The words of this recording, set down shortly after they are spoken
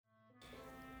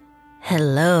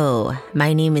Hello,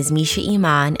 my name is Misha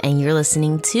Iman, and you're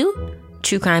listening to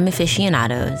True Crime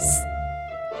Aficionados.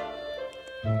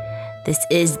 This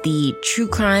is the True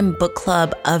Crime Book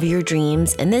Club of your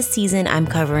dreams, and this season I'm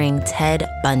covering Ted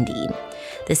Bundy.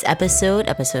 This episode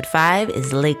 5,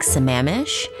 is Lake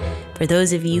Sammamish. For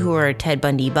those of you who are Ted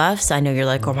Bundy buffs, I know you're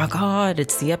like, oh my god,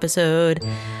 it's the episode.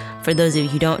 For those of you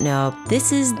who don't know,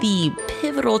 this is the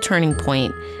pivotal turning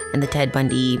point in the Ted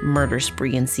Bundy murder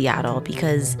spree in Seattle,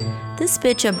 because this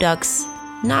bitch abducts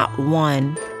not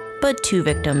one, but 2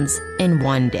 victims in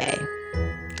one day.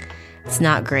 It's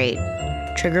not great.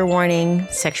 Trigger warning,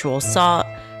 sexual assault,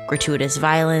 gratuitous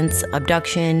violence,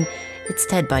 abduction. It's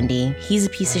Ted Bundy. He's a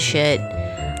piece of shit.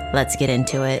 Let's get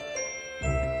into it.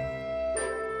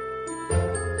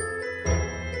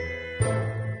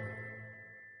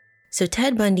 So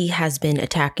Ted Bundy has been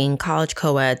attacking college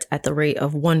co-eds at the rate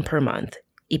of 1 per month.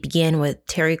 It began with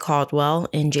Terry Caldwell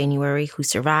in January, who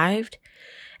survived,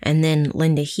 and then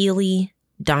Linda Healy,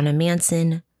 Donna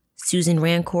Manson, Susan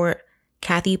Rancourt,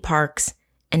 Kathy Parks,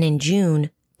 and in June,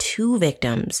 2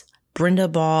 victims, Brenda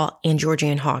Ball and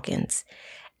Georgianne Hawkins.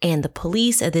 And the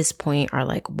police at this point are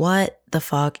like, what the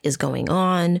fuck is going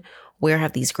on? Where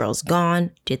have these girls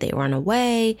gone? Did they run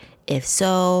away? If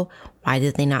so, why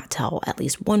did they not tell at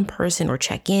least one person or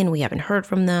check in? We haven't heard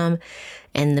from them.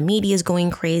 And the media is going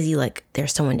crazy, like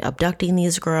there's someone abducting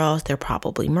these girls. They're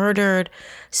probably murdered.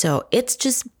 So it's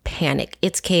just panic.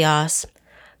 It's chaos.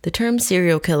 The term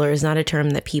serial killer is not a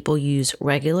term that people use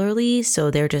regularly.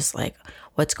 So they're just like,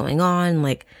 what's going on?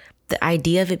 Like the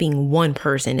idea of it being one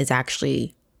person is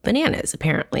actually bananas,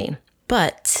 apparently.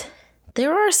 But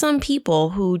there are some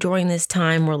people who during this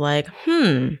time were like,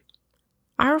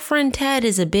 our friend Ted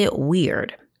is a bit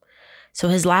weird. So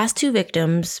his last 2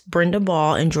 victims, Brenda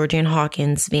Ball and Georgianne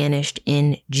Hawkins, vanished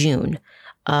in June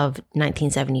of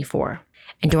 1974.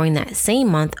 And during that same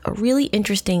month, a really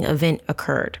interesting event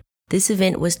occurred. This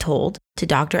event was told to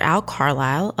Dr. Al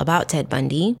Carlisle about Ted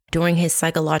Bundy during his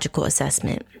psychological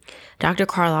assessment. Dr.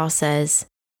 Carlisle says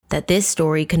that this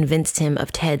story convinced him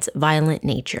of Ted's violent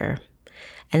nature.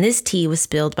 And this tea was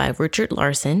spilled by Richard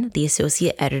Larson, the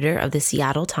associate editor of the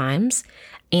Seattle Times,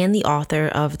 and the author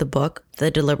of the book,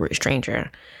 The Deliberate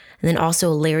Stranger. And then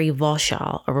also Larry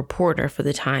Valshall, a reporter for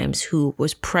the Times who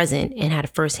was present and had a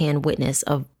firsthand witness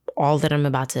of all that I'm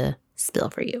about to spill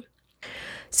for you.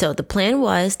 So the plan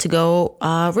was to go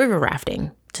river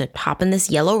rafting, to hop in this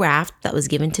yellow raft that was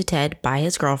given to Ted by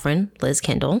his girlfriend, Liz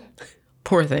Kendall.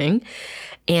 Poor thing.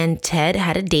 And Ted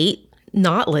had a date,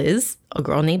 not Liz, a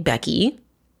girl named Becky.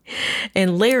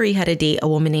 And Larry had a date, a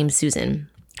woman named Susan.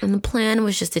 And the plan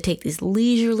was just to take this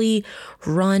leisurely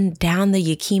run down the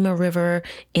Yakima River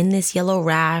in this yellow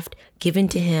raft given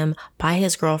to him by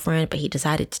his girlfriend, but he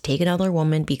decided to take another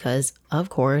woman because, of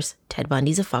course, Ted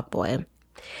Bundy's a fuckboy.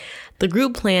 The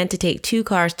group planned to take 2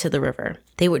 cars to the river.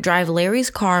 They would drive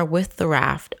Larry's car with the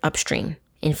raft upstream,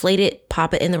 inflate it,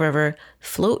 pop it in the river,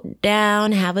 float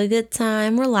down, have a good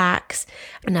time, relax.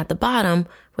 And at the bottom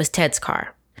was Ted's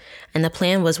car. And the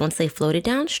plan was once they floated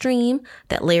downstream,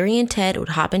 that Larry and Ted would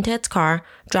hop in Ted's car,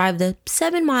 drive the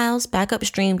 7 miles back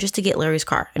upstream just to get Larry's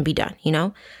car and be done, you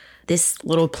know? This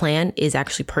little plan is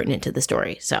actually pertinent to the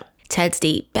story. So Ted's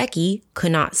date, Becky,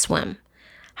 could not swim.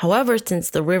 However, since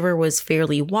the river was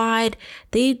fairly wide,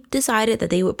 they decided that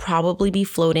they would probably be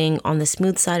floating on the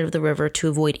smooth side of the river to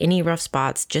avoid any rough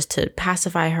spots, just to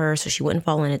pacify her so she wouldn't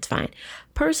fall in. It's fine.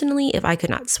 Personally, if I could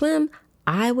not swim,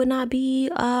 I would not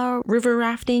be river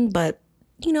rafting, but,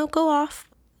 you know, go off.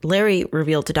 Larry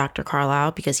revealed to Dr.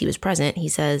 Carlisle, because he was present, he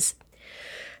says,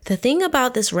 the thing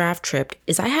about this raft trip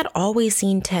is I had always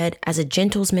seen Ted as a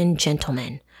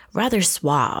gentleman, rather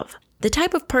suave, the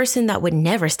type of person that would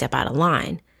never step out of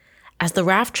line. As the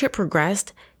raft trip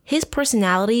progressed, his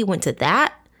personality went to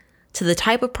the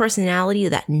type of personality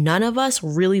that none of us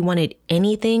really wanted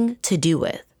anything to do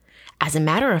with. As a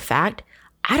matter of fact,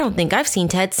 I don't think I've seen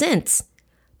Ted since.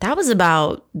 That was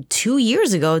about 2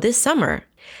 years ago this summer.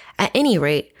 At any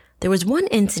rate, there was one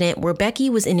incident where Becky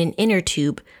was in an inner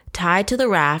tube tied to the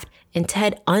raft and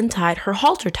Ted untied her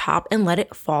halter top and let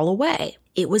it fall away.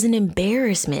 It was an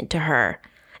embarrassment to her.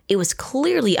 It was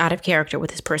clearly out of character with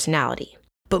his personality.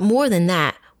 But more than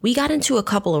that, we got into a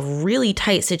couple of really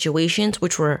tight situations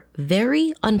which were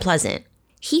very unpleasant.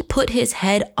 He put his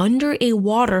head under a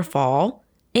waterfall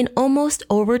and almost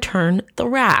overturned the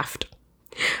raft.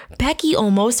 Becky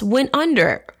almost went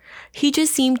under. He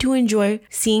just seemed to enjoy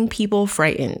seeing people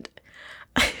frightened.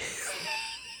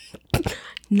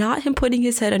 Not him putting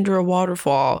his head under a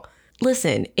waterfall.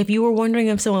 Listen, if you were wondering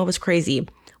if someone was crazy,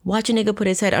 watch a nigga put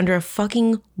his head under a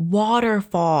fucking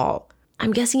waterfall.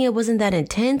 I'm guessing it wasn't that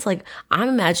intense. Like, I'm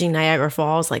imagining Niagara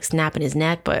Falls, like, snapping his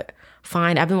neck, but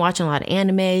fine. I've been watching a lot of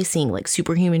anime, seeing, like,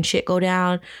 superhuman shit go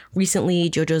down. Recently,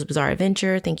 JoJo's Bizarre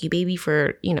Adventure. Thank you, baby,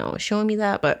 for, showing me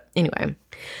that. But anyway,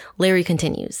 Larry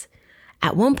continues.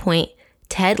 At one point,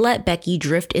 Ted let Becky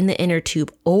drift in the inner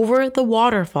tube over the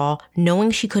waterfall, knowing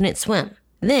she couldn't swim.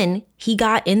 Then, he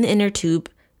got in the inner tube,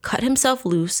 cut himself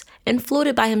loose, and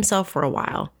floated by himself for a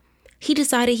while. He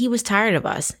decided he was tired of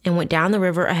us and went down the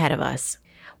river ahead of us.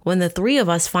 When the three of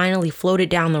us finally floated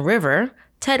down the river,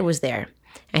 Ted was there,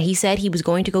 and he said he was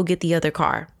going to go get the other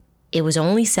car. It was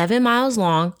only 7 miles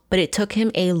long, but it took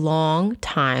him a long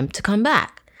time to come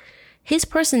back. His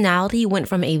personality went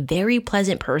from a very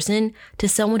pleasant person to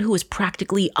someone who was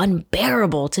practically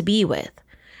unbearable to be with.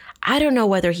 I don't know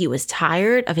whether he was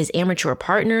tired of his amateur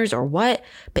partners or what,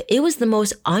 but it was the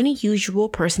most unusual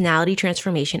personality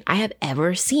transformation I have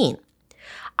ever seen.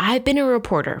 I've been a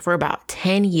reporter for about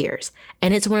 10 years,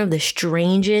 and it's one of the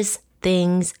strangest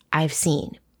things I've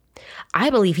seen.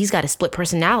 I believe he's got a split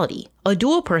personality, a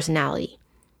dual personality.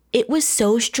 It was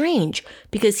so strange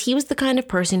because he was the kind of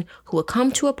person who would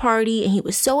come to a party and he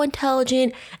was so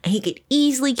intelligent and he could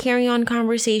easily carry on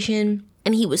conversation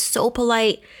and he was so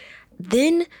polite.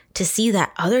 Then to see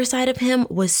that other side of him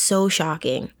was so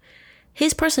shocking.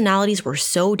 His personalities were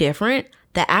so different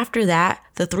that after that,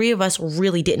 the three of us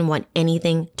really didn't want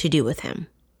anything to do with him.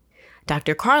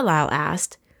 Dr. Carlisle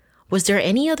asked, was there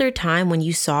any other time when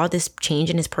you saw this change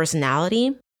in his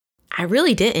personality? I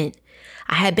really didn't.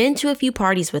 I had been to a few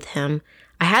parties with him.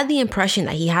 I had the impression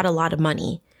that he had a lot of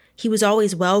money. He was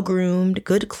always well-groomed,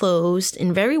 good-clothed,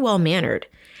 and very well-mannered.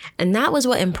 And that was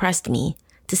what impressed me,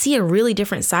 to see a really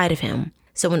different side of him.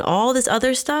 So when all this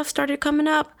other stuff started coming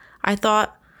up, I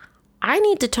thought, I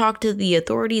need to talk to the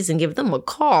authorities and give them a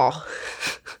call.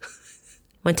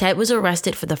 When Ted was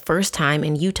arrested for the first time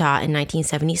in Utah in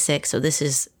 1976, so this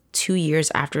is 2 years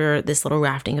after this little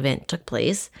rafting event took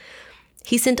place,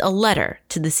 he sent a letter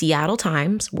to the Seattle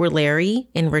Times where Larry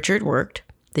and Richard worked,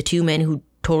 the two men who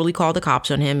totally called the cops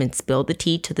on him and spilled the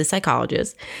tea to the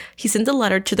psychologist. He sent a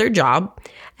letter to their job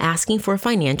asking for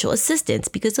financial assistance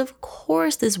because, of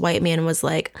course, this white man was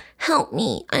like, help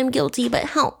me, I'm guilty, but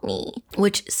help me.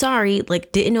 Which, sorry,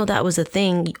 didn't know that was a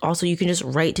thing. Also, you can just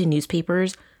write to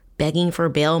newspapers begging for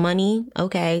bail money.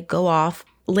 Okay, go off.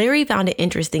 Larry found it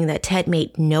interesting that Ted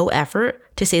made no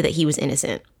effort to say that he was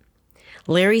innocent.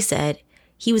 Larry said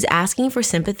he was asking for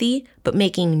sympathy, but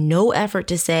making no effort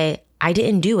to say, I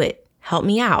didn't do it. Help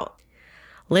me out.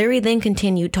 Larry then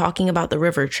continued talking about the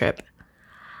river trip.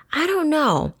 I don't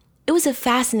know. It was a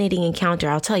fascinating encounter,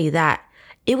 I'll tell you that.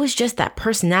 It was just that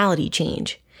personality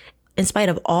change. In spite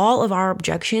of all of our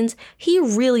objections, he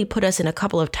really put us in a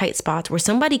couple of tight spots where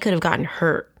somebody could have gotten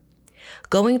hurt.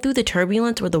 Going through the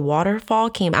turbulence where the waterfall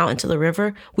came out into the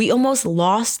river, we almost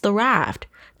lost the raft.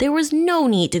 There was no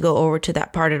need to go over to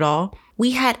that part at all.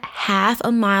 We had half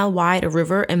a mile wide a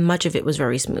river and much of it was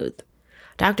very smooth.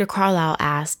 Dr. Carlisle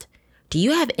asked, do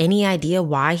you have any idea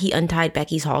why he untied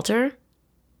Becky's halter?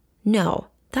 No,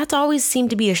 that's always seemed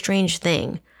to be a strange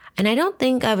thing. And I don't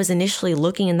think I was initially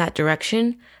looking in that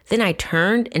direction. Then I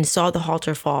turned and saw the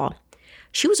halter fall.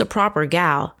 She was a proper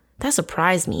gal. That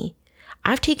surprised me.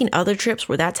 I've taken other trips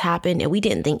where that's happened and we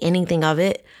didn't think anything of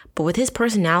it. But with his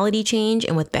personality change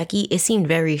and with Becky, it seemed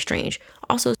very strange.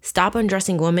 Also, stop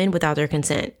undressing women without their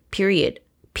consent. Period.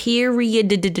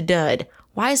 Period.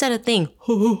 Why is that a thing?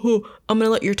 I'm gonna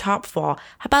let your top fall.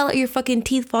 How about let your fucking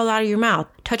teeth fall out of your mouth?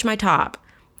 Touch my top.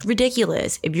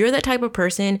 Ridiculous. If you're that type of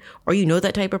person or you know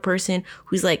that type of person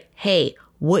who's like, hey,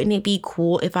 wouldn't it be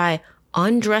cool if I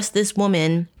undress this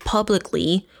woman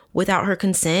publicly without her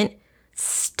consent?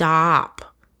 Stop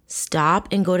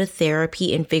and go to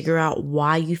therapy and figure out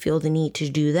why you feel the need to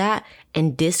do that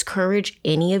and discourage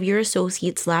any of your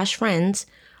associates / friends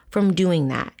from doing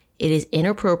that. It is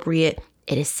inappropriate.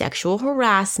 It is sexual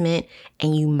harassment,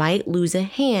 and you might lose a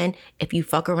hand if you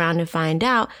fuck around and find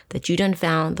out that you done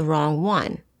found the wrong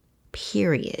one.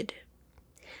 Period.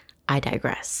 I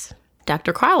digress.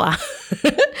 Dr. Carlisle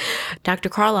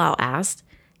asked,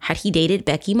 had he dated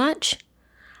Becky much?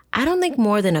 I don't think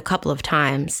more than a couple of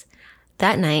times.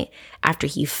 That night, after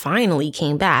he finally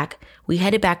came back, we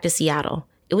headed back to Seattle.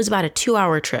 It was about a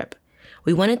 2-hour trip.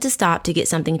 We wanted to stop to get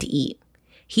something to eat.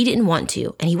 He didn't want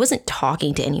to, and he wasn't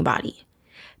talking to anybody.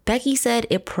 Becky said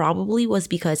it probably was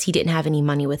because he didn't have any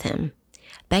money with him.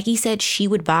 Becky said she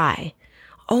would buy.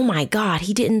 Oh my God,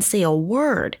 he didn't say a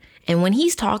word. And when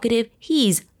he's talkative,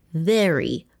 he's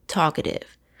very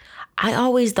talkative. I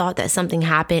always thought that something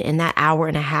happened in that hour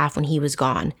and a half when he was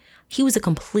gone. He was a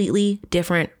completely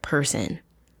different person.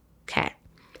 Okay,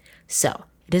 so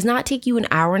it does not take you an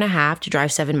hour and a half to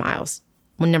drive 7 miles.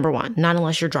 Well, number one, not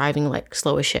unless you're driving like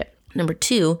slow as shit. Number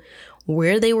two,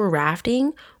 where they were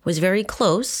rafting was very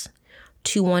close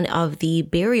to one of the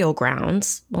burial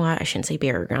grounds. Well, I shouldn't say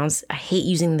burial grounds. I hate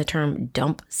using the term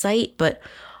dump site, but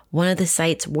one of the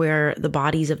sites where the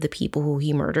bodies of the people who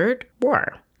he murdered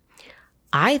were.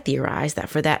 I theorized that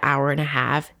for that hour and a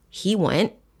half, he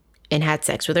went and had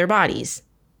sex with their bodies.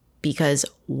 Because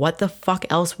what the fuck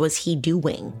else was he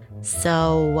doing?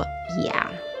 So,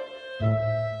 yeah.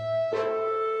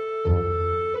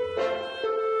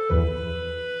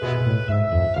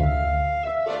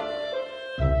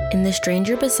 In The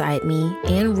Stranger Beside Me,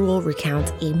 Anne Rule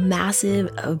recounts a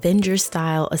massive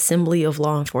Avengers-style assembly of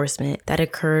law enforcement that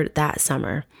occurred that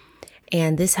summer.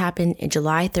 And this happened in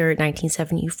July 3rd,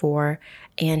 1974.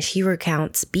 And she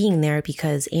recounts being there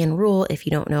because Anne Rule, if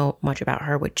you don't know much about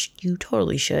her, which you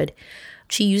totally should,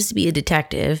 she used to be a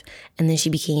detective and then she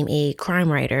became a crime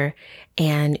writer.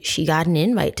 And she got an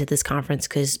invite to this conference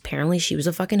because apparently she was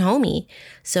a fucking homie.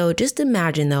 So just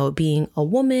imagine, though, being a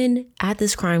woman at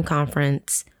this crime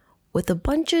conference with a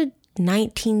bunch of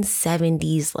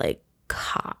 1970s like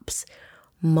cops.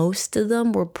 Most of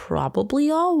them were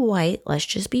probably all white. Let's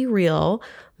just be real.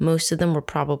 Most of them were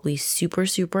probably super,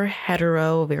 super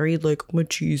hetero, very like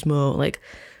machismo. Like,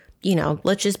 you know,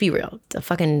 let's just be real. The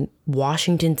fucking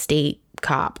Washington State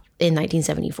cop in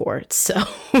 1974.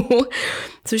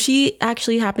 So she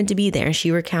actually happened to be there and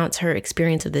she recounts her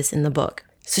experience of this in the book.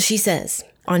 So she says,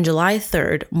 on July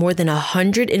 3rd, more than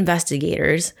 100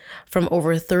 investigators from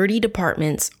over 30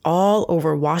 departments all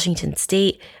over Washington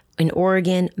State in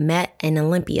Oregon met in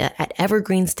Olympia at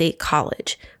Evergreen State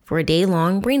College for a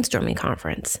day-long brainstorming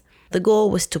conference. The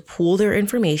goal was to pool their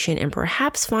information and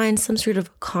perhaps find some sort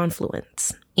of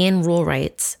confluence. Anne Rule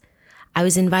writes, I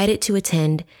was invited to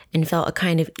attend and felt a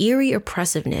kind of eerie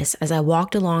oppressiveness as I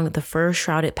walked along the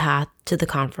fur-shrouded path to the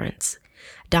conference.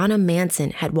 Donna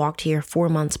Manson had walked here 4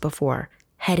 months before,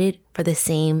 headed for the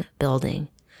same building.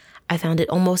 I found it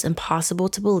almost impossible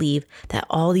to believe that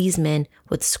all these men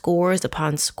with scores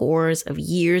upon scores of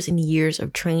years and years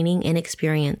of training and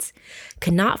experience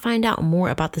could not find out more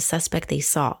about the suspect they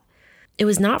sought. It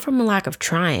was not from a lack of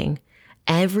trying.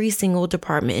 Every single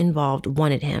department involved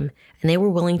wanted him, and they were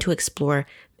willing to explore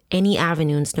any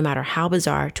avenues, no matter how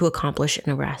bizarre, to accomplish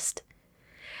an arrest.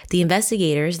 The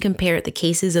investigators compared the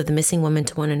cases of the missing women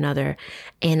to one another,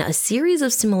 and a series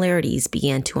of similarities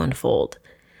began to unfold.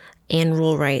 Anne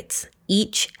Rule writes,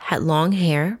 each had long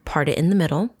hair parted in the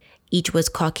middle. Each was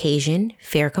Caucasian,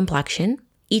 fair complexion.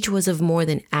 Each was of more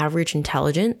than average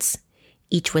intelligence.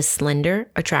 Each was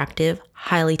slender, attractive,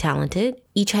 highly talented.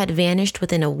 Each had vanished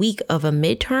within a week of a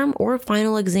midterm or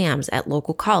final exams at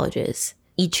local colleges.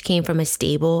 Each came from a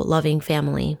stable, loving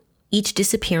family. Each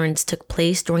disappearance took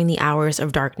place during the hours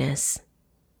of darkness.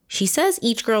 She says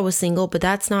each girl was single, but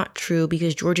that's not true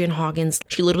because Georgianne Hawkins,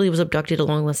 she literally was abducted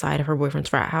along the side of her boyfriend's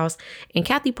frat house. And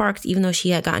Kathy Parks, even though she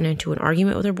had gotten into an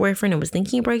argument with her boyfriend and was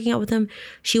thinking of breaking up with him,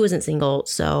 she wasn't single.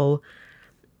 So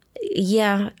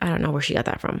yeah, I don't know where she got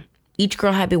that from. Each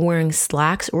girl had been wearing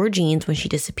slacks or jeans when she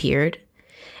disappeared.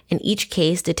 In each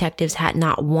case, detectives had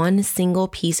not one single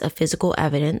piece of physical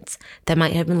evidence that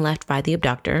might have been left by the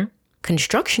abductor.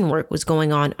 Construction work was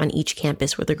going on each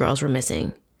campus where the girls were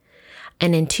missing.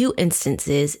 And in 2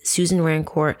 instances, Susan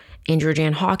Rancourt and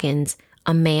Georgianne Hawkins,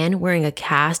 a man wearing a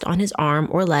cast on his arm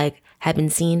or leg had been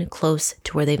seen close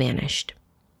to where they vanished.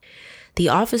 The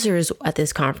officers at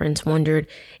this conference wondered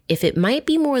if it might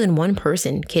be more than one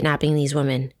person kidnapping these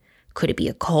women. Could it be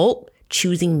a cult,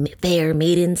 choosing fair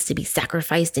maidens to be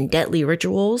sacrificed in deadly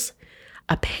rituals?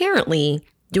 Apparently,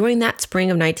 during that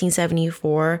spring of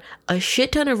 1974, a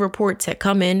shit ton of reports had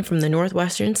come in from the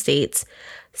northwestern states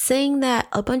saying that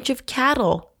a bunch of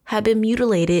cattle had been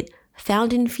mutilated,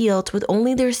 found in fields with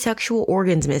only their sexual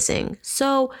organs missing.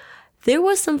 So there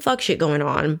was some fuck shit going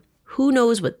on. Who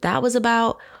knows what that was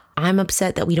about? I'm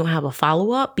upset that we don't have a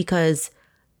follow-up because,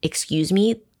 excuse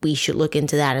me, we should look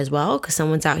into that as well because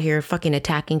someone's out here fucking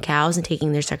attacking cows and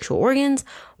taking their sexual organs.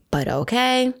 But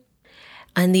okay.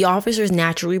 And the officers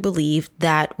naturally believed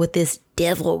that with this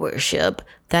devil worship,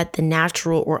 that the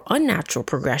natural or unnatural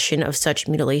progression of such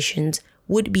mutilations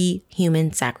would be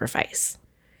human sacrifice.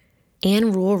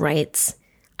 Anne Rule writes,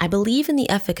 I believe in the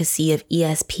efficacy of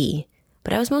ESP,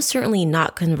 but I was most certainly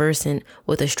not conversant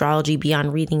with astrology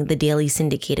beyond reading the daily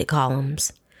syndicated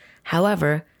columns.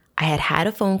 However, I had had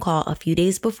a phone call a few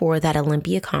days before that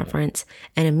Olympia conference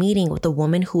and a meeting with a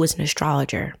woman who was an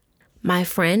astrologer. My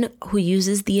friend, who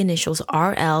uses the initials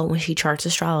RL when she charts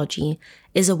astrology,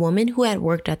 is a woman who had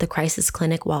worked at the crisis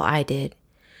clinic while I did.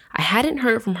 I hadn't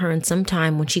heard from her in some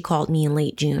time when she called me in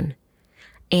late June.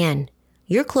 Anne,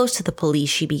 you're close to the police,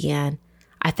 she began.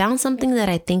 I found something that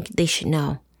I think they should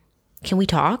know. Can we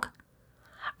talk?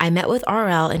 I met with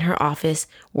RL in her office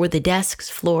where the desks,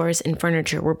 floors, and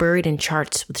furniture were buried in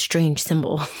charts with strange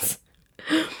symbols.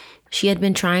 She had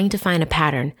been trying to find a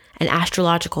pattern, an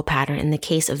astrological pattern in the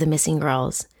case of the missing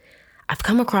girls. I've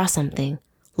come across something.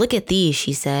 Look at these,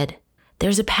 she said.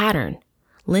 There's a pattern.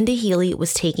 Linda Healy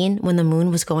was taken when the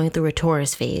moon was going through a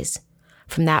Taurus phase.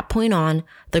 From that point on,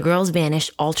 the girls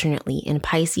vanished alternately in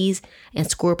Pisces and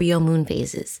Scorpio moon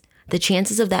phases. The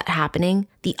chances of that happening,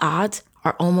 the odds,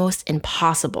 are almost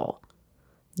impossible.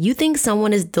 You think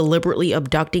someone is deliberately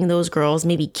abducting those girls,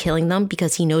 maybe killing them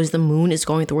because he knows the moon is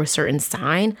going through a certain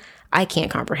sign? I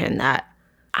can't comprehend that.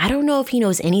 I don't know if he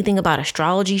knows anything about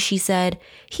astrology, she said.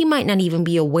 He might not even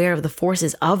be aware of the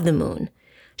forces of the moon.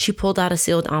 She pulled out a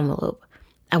sealed envelope.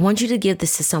 I want you to give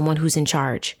this to someone who's in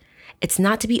charge. It's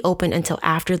not to be opened until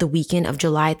after the weekend of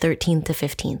July 13th to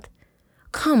 15th.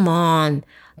 Come on.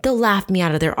 They'll laugh me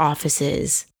out of their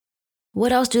offices.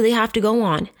 What else do they have to go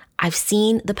on? I've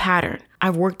seen the pattern.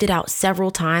 I've worked it out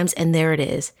several times, and there it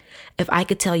is. If I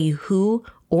could tell you who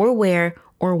or where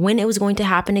or when it was going to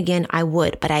happen again, I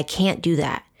would, but I can't do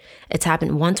that. It's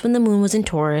happened once when the moon was in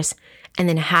Taurus, and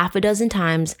then half a dozen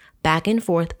times back and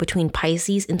forth between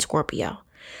Pisces and Scorpio.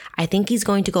 I think he's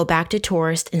going to go back to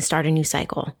Taurus and start a new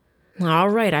cycle. All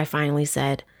right, I finally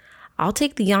said. I'll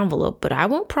take the envelope, but I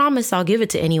won't promise I'll give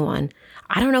it to anyone.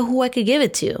 I don't know who I could give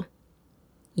it to.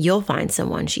 You'll find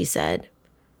someone, she said.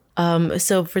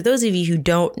 So for those of you who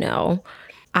don't know,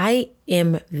 I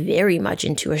am very much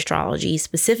into astrology.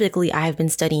 Specifically, I have been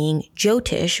studying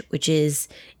Jyotish, which is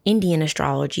Indian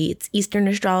astrology. It's Eastern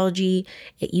astrology.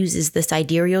 It uses the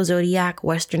sidereal zodiac.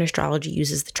 Western astrology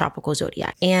uses the tropical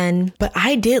zodiac. But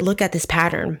I did look at this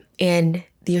pattern, and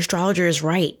the astrologer is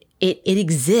right. It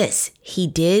exists. He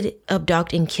did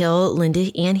abduct and kill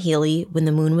Linda Ann Healy when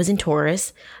the moon was in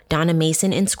Taurus, Donna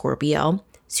Mason in Scorpio,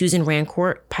 Susan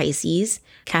Rancourt, Pisces,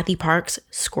 Kathy Parks,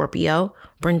 Scorpio,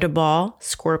 Brenda Ball,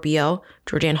 Scorpio,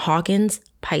 Georgianne Hawkins,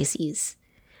 Pisces.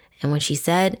 And when she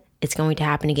said it's going to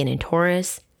happen again in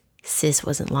Taurus, sis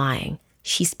wasn't lying.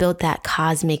 She spilled that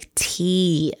cosmic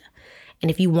tea.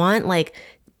 And if you want,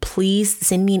 please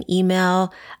send me an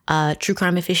email,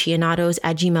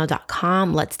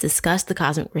 truecrimeaficionados@gmail.com. Let's discuss the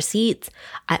cosmic receipts.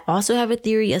 I also have a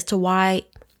theory as to why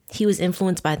he was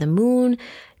influenced by the moon,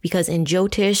 because in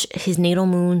Jyotish, his natal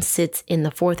moon sits in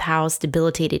the 4th house,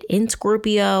 debilitated in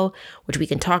Scorpio, which we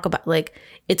can talk about.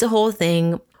 It's a whole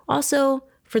thing. Also,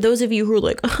 for those of you who are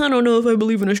like, I don't know if I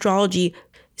believe in astrology,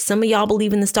 some of y'all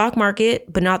believe in the stock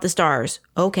market, but not the stars.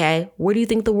 Okay, where do you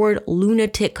think the word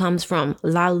lunatic comes from?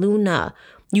 La luna.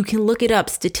 You can look it up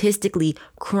statistically.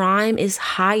 Crime is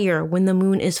higher when the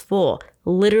moon is full.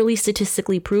 Literally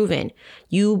statistically proven.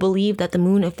 You believe that the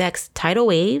moon affects tidal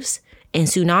waves and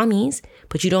tsunamis,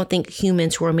 but you don't think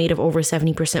humans who are made of over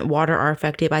 70% water are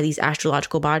affected by these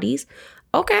astrological bodies?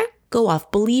 Okay, go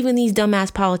off. Believe in these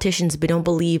dumbass politicians, but don't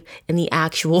believe in the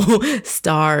actual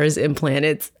stars and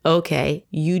planets. Okay,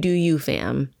 you do you,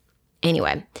 fam.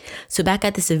 Anyway, so back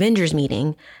at this Avengers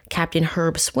meeting, Captain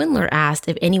Herb Swindler asked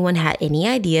if anyone had any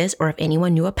ideas or if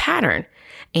anyone knew a pattern.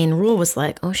 And Rule was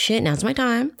like, oh shit, now's my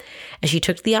time. And she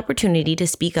took the opportunity to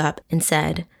speak up and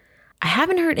said, I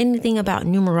haven't heard anything about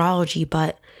numerology,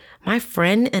 but my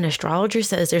friend, an astrologer,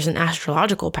 says there's an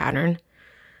astrological pattern.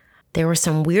 There were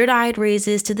some weird-eyed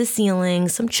raises to the ceiling,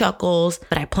 some chuckles,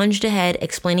 but I plunged ahead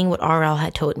explaining what RL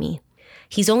had told me.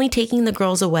 He's only taking the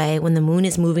girls away when the moon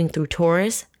is moving through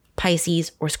Taurus,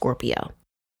 Pisces, or Scorpio.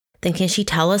 Then can she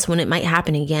tell us when it might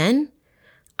happen again?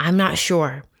 I'm not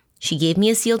sure. She gave me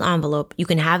a sealed envelope. You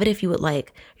can have it if you would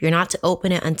like. You're not to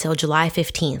open it until July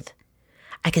 15th.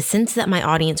 I could sense that my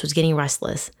audience was getting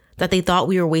restless, that they thought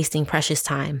we were wasting precious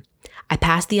time. I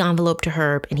passed the envelope to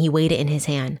Herb and he weighed it in his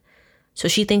hand. So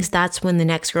she thinks that's when the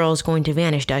next girl is going to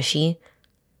vanish, does she?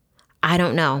 I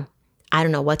don't know. I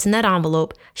don't know what's in that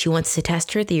envelope. She wants to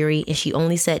test her theory and she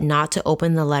only said not to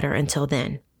open the letter until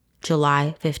then,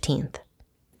 July 15th.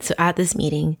 So at this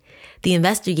meeting, the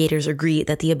investigators agreed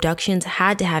that the abductions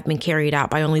had to have been carried out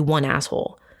by only one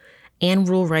asshole. Anne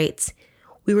Rule writes,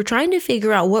 we were trying to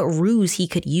figure out what ruse he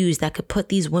could use that could put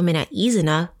these women at ease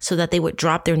enough so that they would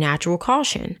drop their natural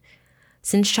caution.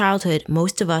 Since childhood,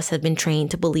 most of us have been trained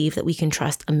to believe that we can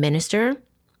trust a minister,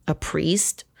 a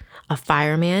priest, a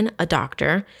fireman, a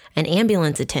doctor, an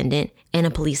ambulance attendant, and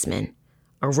a policeman.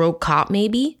 A rogue cop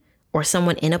maybe, or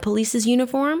someone in a police's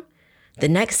uniform. The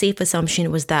next safe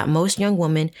assumption was that most young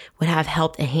women would have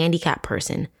helped a handicapped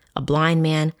person, a blind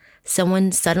man,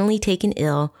 someone suddenly taken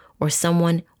ill, or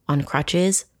someone on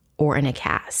crutches or in a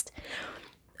cast.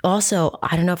 Also,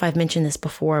 I don't know if I've mentioned this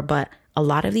before, but a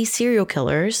lot of these serial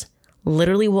killers,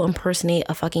 literally will impersonate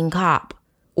a fucking cop,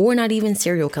 or not even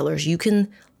serial killers. You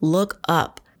can look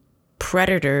up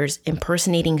predators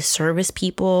impersonating service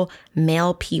people,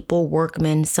 male people,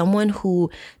 workmen, someone who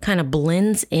kind of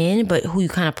blends in, but who you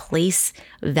kind of place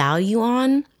value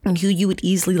on and who you would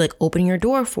easily like open your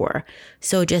door for.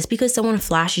 So just because someone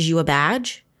flashes you a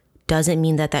badge doesn't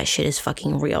mean that that shit is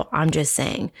fucking real. I'm just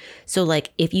saying. So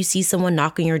like if you see someone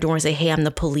knock on your door and say, hey, I'm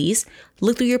the police,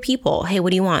 look through your people. Hey,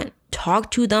 what do you want? Talk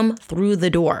to them through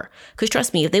the door. Because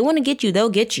trust me, if they want to get you,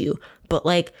 they'll get you. But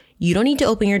like, you don't need to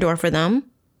open your door for them.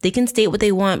 They can state what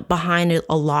they want behind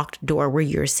a locked door where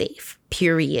you're safe,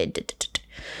 period.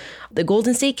 The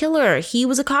Golden State Killer, he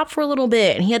was a cop for a little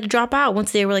bit and he had to drop out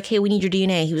once they were like, hey, we need your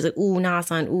DNA. He was like, ooh, nah,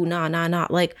 son. Ooh, nah.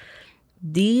 Like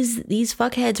these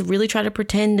fuckheads really try to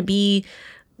pretend to be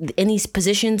in these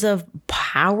positions of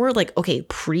power. Like, okay,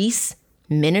 priests,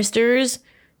 ministers,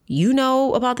 you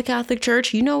know about the Catholic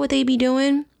Church. You know what they be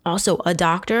doing. Also, a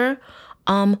doctor.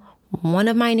 One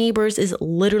of my neighbors is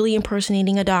literally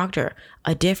impersonating a doctor.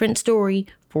 A different story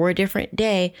for a different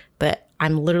day, but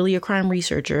I'm literally a crime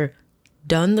researcher.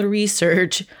 Done the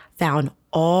research, found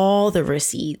all the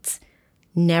receipts.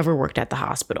 Never worked at the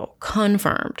hospital.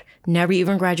 Confirmed. Never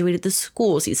even graduated the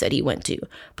schools he said he went to.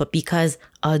 But because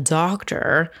a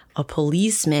doctor, a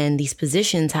policeman, these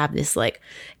positions have this like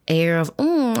air of,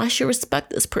 I should respect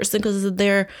this person because of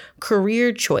their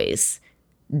career choice.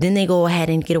 Then they go ahead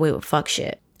and get away with fuck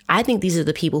shit. I think these are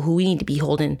the people who we need to be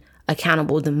holding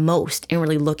accountable the most and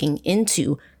really looking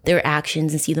into their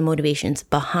actions and see the motivations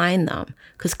behind them.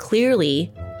 Because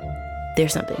clearly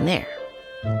there's something there.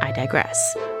 I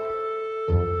digress.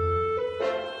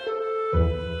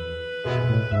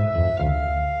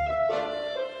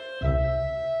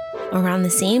 Around the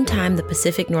same time the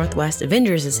Pacific Northwest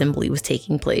Avengers Assembly was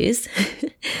taking place,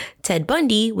 Ted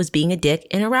Bundy was being a dick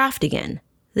in a raft again,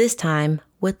 this time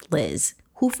with Liz,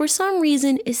 who for some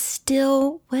reason is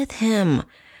still with him.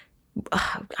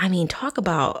 I mean, talk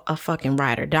about a fucking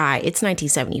ride or die. It's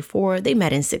 1974. They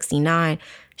met in 69.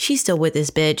 She's still with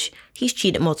this bitch. He's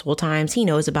cheated multiple times. He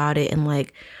knows about it. And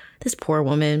like, this poor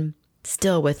woman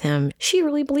still with him. She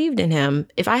really believed in him.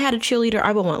 If I had a cheerleader,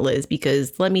 I would want Liz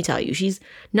because let me tell you, she's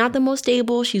not the most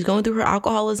stable. She's going through her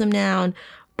alcoholism now,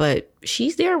 but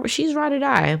she's there. She's ride or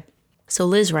die. So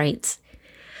Liz writes,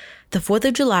 the 4th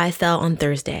of July fell on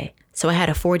Thursday. So I had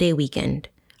a 4-day weekend.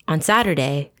 On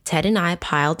Saturday, Ted and I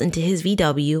piled into his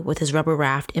VW with his rubber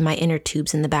raft and my inner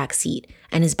tubes in the back seat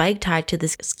and his bike tied to the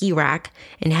ski rack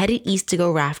and headed east to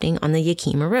go rafting on the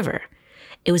Yakima River.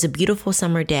 It was a beautiful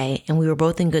summer day and we were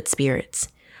both in good spirits.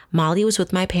 Molly was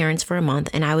with my parents for a month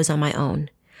and I was on my own.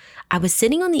 I was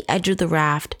sitting on the edge of the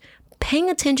raft, paying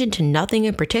attention to nothing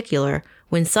in particular,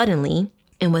 when suddenly,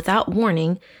 and without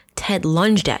warning, Ted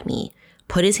lunged at me,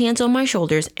 put his hands on my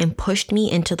shoulders, and pushed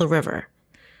me into the river.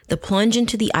 The plunge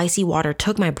into the icy water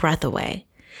took my breath away.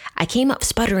 I came up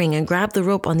sputtering and grabbed the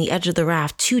rope on the edge of the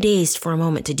raft, too dazed for a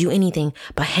moment to do anything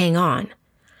but hang on.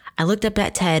 I looked up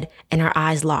at Ted and our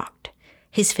eyes locked.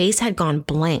 His face had gone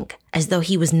blank, as though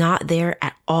he was not there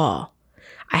at all.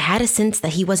 I had a sense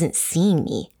that he wasn't seeing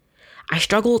me. I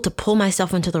struggled to pull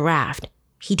myself into the raft.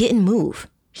 He didn't move.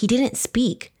 He didn't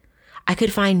speak. I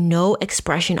could find no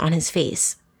expression on his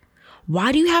face.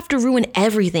 Why do you have to ruin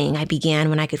everything? I began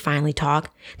when I could finally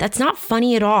talk. That's not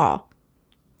funny at all.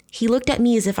 He looked at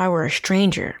me as if I were a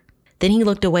stranger. Then he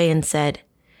looked away and said,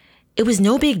 it was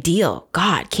no big deal.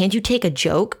 God, can't you take a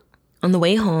joke? On the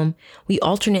way home, we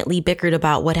alternately bickered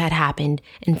about what had happened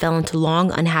and fell into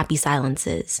long, unhappy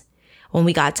silences. When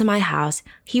we got to my house,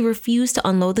 he refused to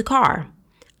unload the car.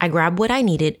 I grabbed what I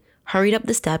needed, hurried up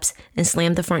the steps, and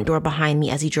slammed the front door behind me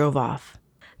as he drove off.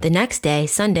 The next day,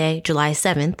 Sunday, July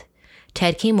 7th,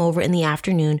 Ted came over in the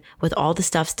afternoon with all the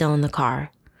stuff still in the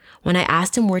car. When I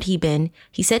asked him where'd he been,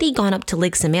 he said he'd gone up to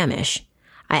Lake Sammamish.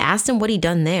 I asked him what he'd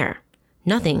done there.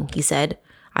 Nothing, he said.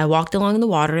 I walked along the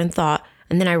water and thought,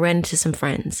 and then I ran into some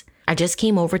friends. I just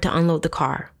came over to unload the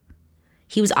car.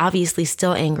 He was obviously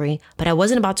still angry, but I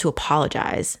wasn't about to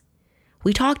apologize.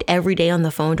 We talked every day on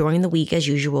the phone during the week as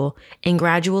usual, and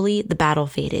gradually the battle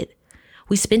faded.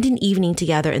 We spent an evening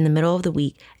together in the middle of the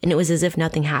week, and it was as if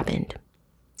nothing happened.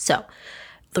 So,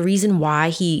 the reason why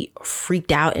he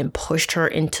freaked out and pushed her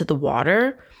into the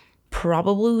water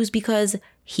probably was because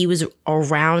he was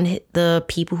around the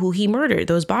people who he murdered.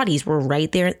 Those bodies were right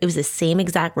there. It was the same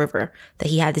exact river that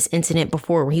he had this incident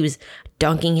before where he was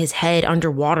dunking his head under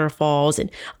waterfalls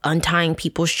and untying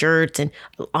people's shirts and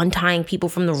untying people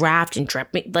from the raft and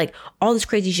like all this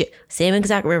crazy shit. Same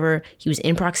exact river. He was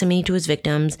in proximity to his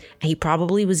victims and he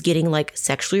probably was getting like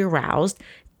sexually aroused.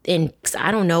 And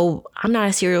I don't know, I'm not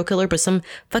a serial killer, but some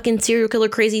fucking serial killer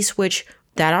crazy switch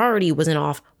that already wasn't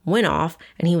off went off,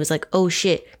 and he was like, oh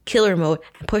shit, killer mode,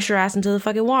 and pushed her ass into the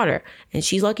fucking water. And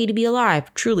she's lucky to be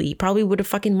alive. Truly, he probably would have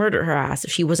fucking murdered her ass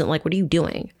if she wasn't like, what are you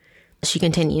doing? She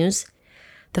continues.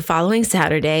 The following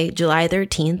Saturday, July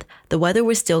 13th, the weather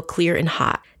was still clear and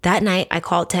hot. That night, I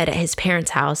called Ted at his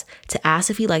parents' house to ask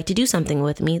if he'd like to do something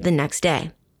with me the next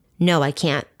day. No, I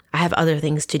can't. I have other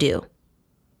things to do.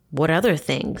 What other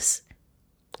things?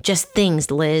 Just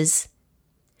things, Liz.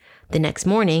 The next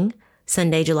morning,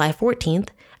 Sunday, July 14th,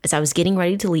 as I was getting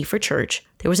ready to leave for church,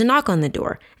 there was a knock on the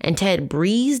door, and Ted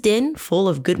breezed in full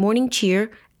of good morning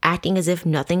cheer, acting as if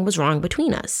nothing was wrong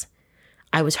between us.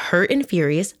 I was hurt and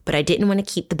furious, but I didn't want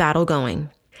to keep the battle going.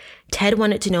 Ted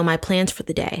wanted to know my plans for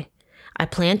the day. I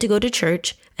planned to go to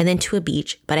church and then to a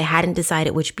beach, but I hadn't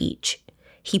decided which beach.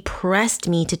 He pressed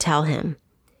me to tell him.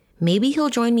 Maybe he'll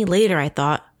join me later, I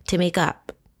thought, to make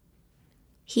up.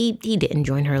 He didn't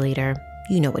join her later.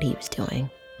 You know what he was doing.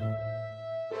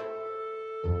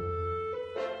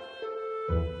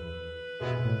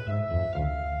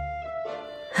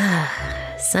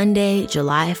 Sunday,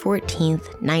 July 14th,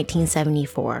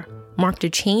 1974, marked a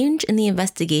change in the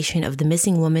investigation of the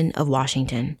missing woman of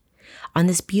Washington. On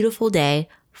this beautiful day,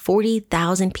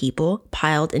 40,000 people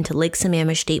piled into Lake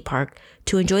Sammamish State Park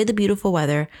to enjoy the beautiful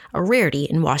weather, a rarity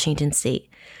in Washington state,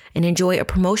 and enjoy a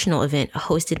promotional event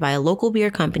hosted by a local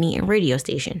beer company and radio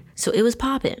station. So it was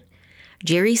poppin'.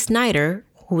 Jerry Snyder,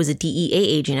 who was a DEA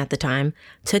agent at the time,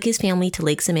 took his family to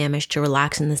Lake Sammamish to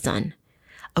relax in the sun.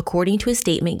 According to a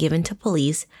statement given to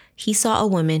police, he saw a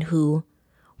woman who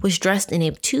was dressed in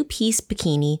a two-piece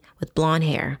bikini with blonde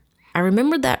hair. I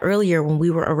remembered that earlier when we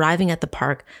were arriving at the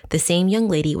park, the same young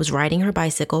lady was riding her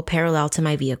bicycle parallel to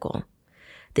my vehicle.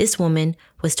 This woman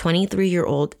was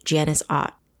 23-year-old Janice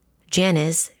Ott.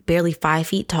 Janice, barely 5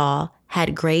 feet tall,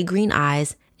 had gray-green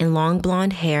eyes and long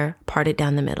blonde hair parted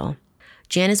down the middle.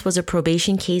 Janice was a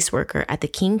probation caseworker at the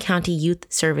King County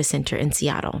Youth Service Center in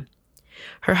Seattle.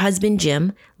 Her husband,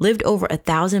 Jim, lived over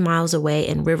 1,000 miles away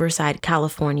in Riverside,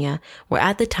 California, where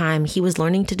at the time he was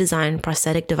learning to design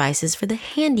prosthetic devices for the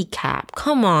handicapped.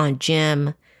 Come on,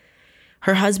 Jim.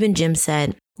 Her husband, Jim,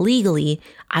 said, legally,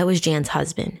 I was Jan's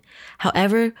husband.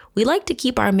 However, we like to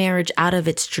keep our marriage out of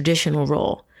its traditional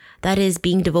role, that is,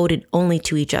 being devoted only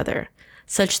to each other,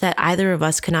 such that either of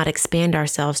us could not expand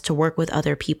ourselves to work with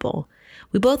other people.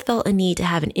 We both felt a need to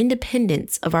have an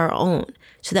independence of our own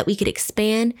so that we could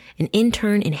expand and in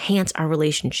turn enhance our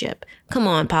relationship. Come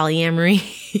on, polyamory.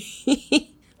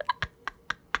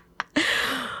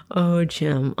 Oh,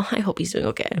 Jim. I hope he's doing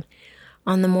okay.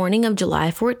 On the morning of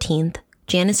July 14th,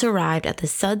 Janice arrived at the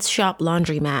Suds Shop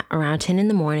laundromat around 10 in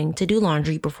the morning to do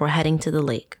laundry before heading to the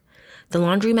lake. The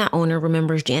laundromat owner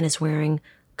remembers Janice wearing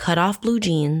cut-off blue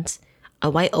jeans, a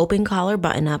white open collar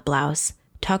button-up blouse,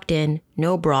 tucked in,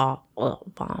 no bra,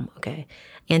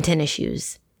 and tennis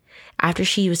shoes. After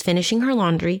she was finishing her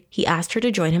laundry, he asked her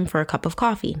to join him for a cup of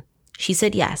coffee. She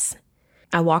said yes.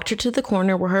 I walked her to the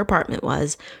corner where her apartment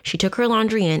was. She took her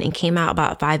laundry in and came out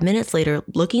about 5 minutes later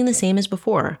looking the same as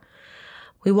before.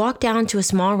 We walked down to a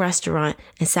small restaurant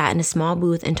and sat in a small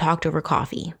booth and talked over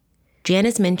coffee.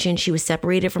 Janice mentioned she was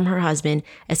separated from her husband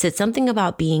and said something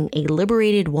about being a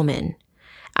liberated woman.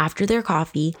 After their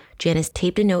coffee, Janice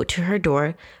taped a note to her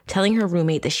door telling her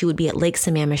roommate that she would be at Lake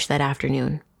Sammamish that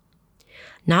afternoon.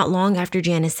 Not long after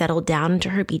Janice settled down into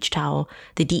her beach towel,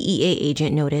 the DEA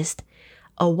agent noticed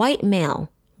a white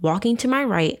male walking to my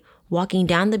right, walking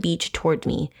down the beach toward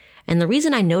me. And the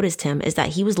reason I noticed him is that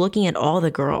he was looking at all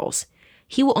the girls.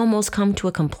 He will almost come to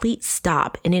a complete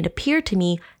stop, and it appeared to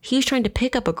me he was trying to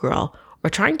pick up a girl or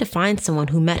trying to find someone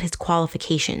who met his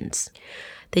qualifications.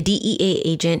 The DEA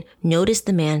agent noticed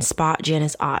the man spot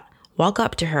Janice Ott, walk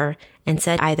up to her, and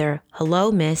said either,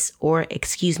 hello, miss, or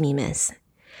excuse me, miss.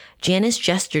 Janice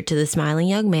gestured to the smiling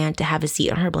young man to have a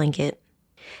seat on her blanket.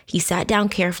 He sat down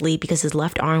carefully because his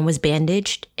left arm was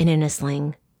bandaged and in a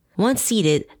sling. Once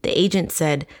seated, the agent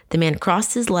said the man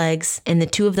crossed his legs and the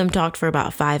two of them talked for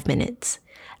about 5 minutes.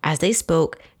 As they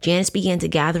spoke, Janice began to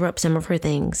gather up some of her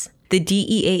things. The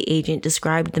DEA agent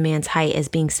described the man's height as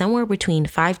being somewhere between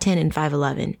 5'10" and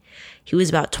 5'11". He was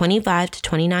about 25 to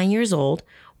 29 years old,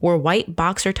 wore white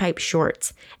boxer-type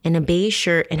shorts and a beige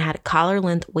shirt, and had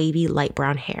collar-length wavy light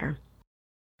brown hair.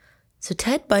 So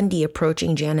Ted Bundy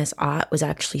approaching Janice Ott was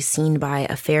actually seen by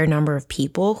a fair number of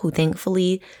people who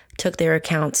thankfully took their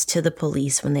accounts to the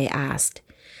police when they asked.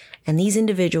 And these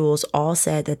individuals all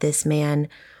said that this man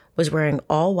was wearing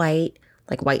all white,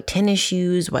 like white tennis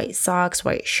shoes, white socks,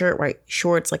 white shirt, white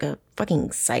shorts, like a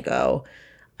fucking psycho.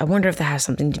 I wonder if that has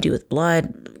something to do with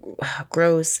blood.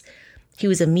 Gross. He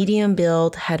was a medium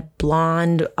build, had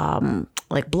blonde,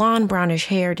 like blonde brownish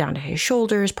hair down to his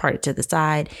shoulders, parted to the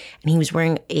side, and he was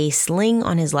wearing a sling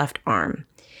on his left arm.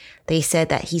 They said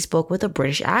that he spoke with a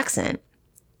British accent.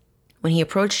 When he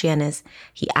approached Janice,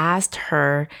 he asked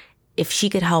her if she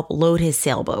could help load his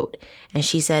sailboat. And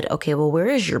she said, okay, well, where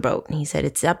is your boat? And he said,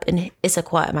 it's up in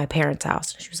Issaquah at my parents'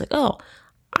 house. She was like, oh,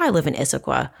 I live in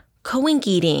Issaquah.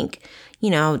 Coinky dink. You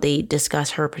know, they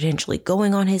discuss her potentially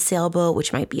going on his sailboat,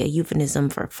 which might be a euphemism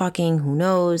for fucking, who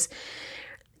knows.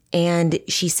 And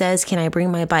she says, can I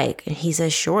bring my bike? And he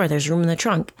says, sure, there's room in the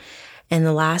trunk. And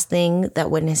the last thing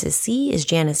that witnesses see is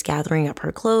Janice gathering up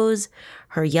her clothes,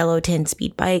 her yellow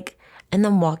 10-speed bike, and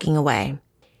then walking away.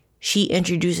 She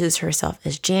introduces herself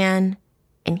as Jan,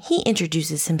 and he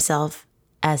introduces himself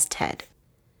as Ted.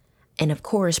 And of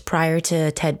course, prior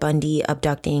to Ted Bundy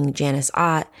abducting Janice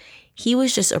Ott, he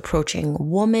was just approaching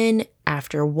woman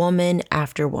after woman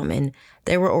after woman.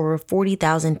 There were over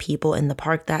 40,000 people in the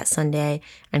park that Sunday,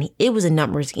 and it was a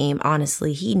numbers game,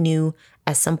 honestly. He knew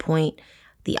at some point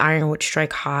the iron would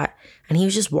strike hot, and he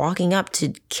was just walking up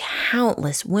to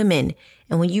countless women.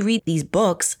 And when you read these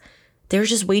books, there's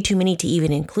just way too many to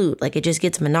even include. Like, it just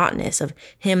gets monotonous of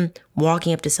him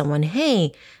walking up to someone,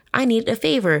 hey, I need a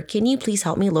favor. Can you please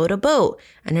help me load a boat?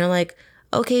 And they're like,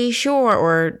 okay, sure.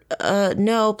 Or,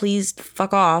 no, please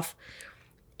fuck off.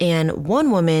 And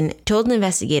one woman told the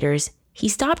investigators he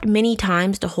stopped many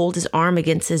times to hold his arm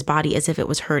against his body as if it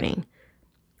was hurting.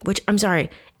 Which, I'm sorry,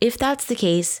 if that's the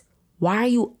case, why are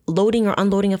you loading or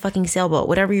unloading a fucking sailboat?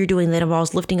 Whatever you're doing that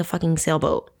involves lifting a fucking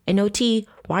sailboat. And OT,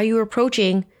 why are you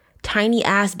approaching tiny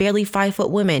ass, barely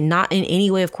 5-foot women? Not in any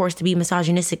way, of course, to be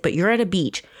misogynistic, but you're at a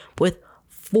beach with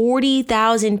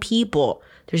 40,000 people.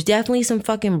 There's definitely some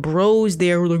fucking bros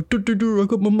there who are like, I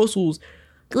got my muscles.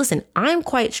 Listen, I'm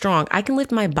quite strong. I can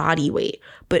lift my body weight.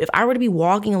 But if I were to be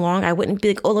walking along, I wouldn't be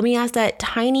like, oh, let me ask that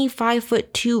tiny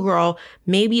 5'2" girl,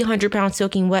 maybe 100 pounds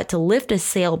soaking wet, to lift a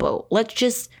sailboat. Let's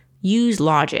just use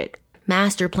logic.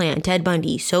 Master plan. Ted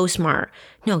Bundy, so smart.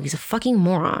 No, he's a fucking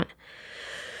moron.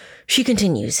 She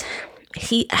continues.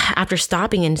 After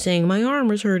stopping and saying, my arm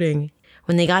was hurting.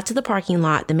 When they got to the parking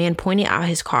lot, the man pointed out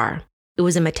his car. It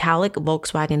was a metallic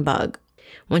Volkswagen Bug.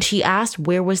 When she asked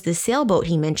where was the sailboat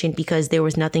he mentioned, because there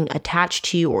was nothing attached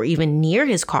to or even near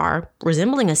his car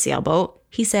resembling a sailboat,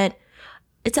 he said,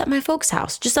 it's at my folks'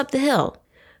 house, just up the hill.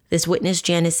 This witness,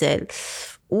 Janice, said,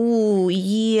 ooh,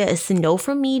 yeah, it's a no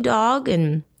from me, dog.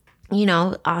 And,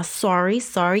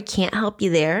 sorry, can't help you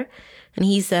there. And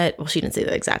he said, well, she didn't say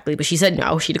that exactly, but she said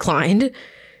no, she declined.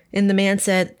 And the man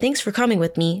said, thanks for coming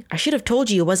with me. I should have told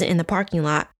you it wasn't in the parking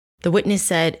lot. The witness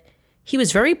said, he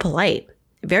was very polite,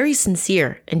 very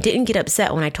sincere, and didn't get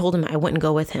upset when I told him I wouldn't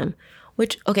go with him.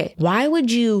 Which, okay, why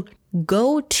would you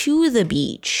go to the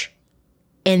beach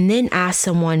and then ask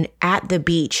someone at the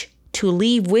beach to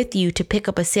leave with you to pick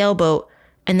up a sailboat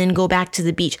and then go back to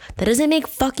the beach? That doesn't make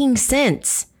fucking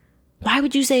sense. Why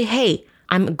would you say, hey,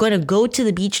 I'm going to go to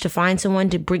the beach to find someone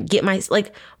to get my,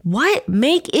 like, what?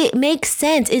 Make it make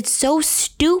sense. It's so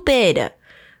stupid.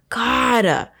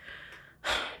 God.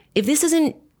 If this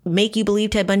doesn't make you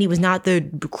believe Ted Bundy was not the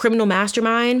criminal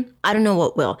mastermind, I don't know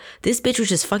what will. This bitch was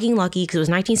just fucking lucky because it was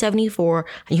 1974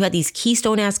 and you had these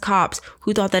Keystone ass cops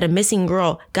who thought that a missing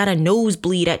girl got a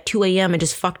nosebleed at 2 a.m. and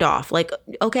just fucked off. Like,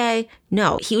 okay,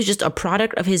 no, he was just a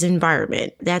product of his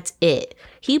environment. That's it.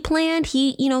 He planned,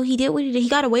 he did what he did. He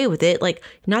got away with it. Like,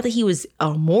 not that he was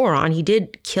a moron. He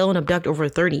did kill and abduct over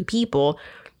 30 people,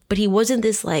 but he wasn't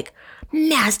this like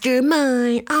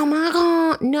mastermind. Oh my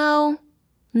God.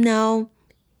 No.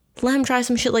 Let him try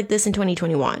some shit like this in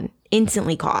 2021.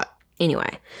 Instantly caught.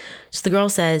 Anyway, so the girl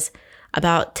says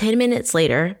about 10 minutes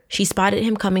later, she spotted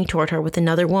him coming toward her with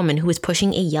another woman who was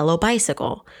pushing a yellow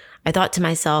bicycle. I thought to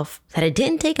myself that it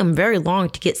didn't take him very long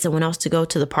to get someone else to go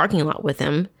to the parking lot with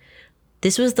him.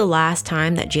 This was the last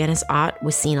time that Janice Ott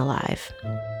was seen alive.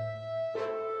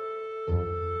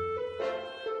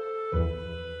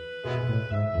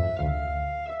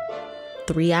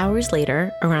 Three hours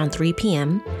later, around 3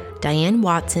 p.m., Diane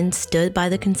Watson stood by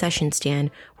the concession stand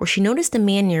where she noticed a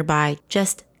man nearby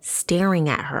just staring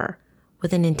at her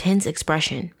with an intense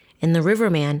expression. And the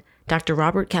riverman, Dr.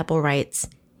 Robert Keppel, writes,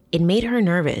 it made her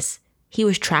nervous. He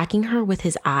was tracking her with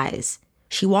his eyes.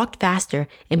 She walked faster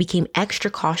and became extra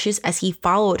cautious as he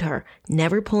followed her,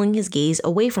 never pulling his gaze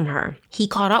away from her. He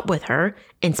caught up with her,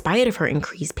 in spite of her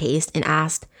increased pace, and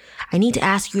asked, I need to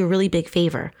ask you a really big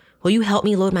favor. Will you help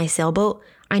me load my sailboat?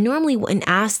 I normally wouldn't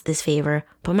ask this favor,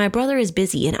 but my brother is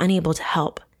busy and unable to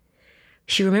help.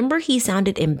 She remembered he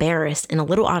sounded embarrassed and a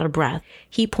little out of breath.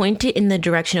 He pointed in the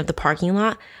direction of the parking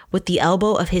lot with the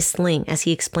elbow of his sling as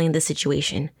he explained the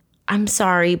situation. I'm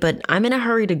sorry, but I'm in a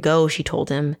hurry to go, she told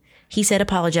him. He said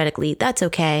apologetically, "That's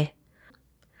okay."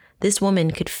 This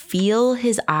woman could feel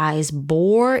his eyes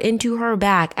bore into her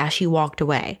back as she walked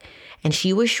away, and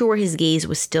she was sure his gaze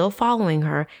was still following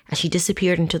her as she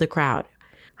disappeared into the crowd.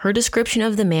 Her description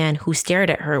of the man who stared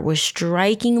at her was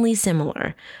strikingly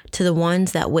similar to the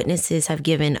ones that witnesses have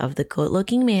given of the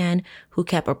good-looking man who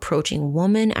kept approaching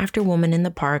woman after woman in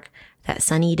the park that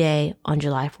sunny day on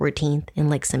July 14th in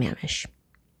Lake Sammamish.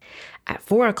 At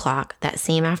 4 o'clock that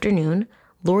same afternoon,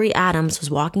 Lori Adams was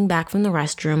walking back from the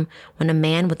restroom when a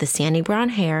man with the sandy brown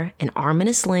hair, an arm in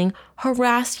a sling,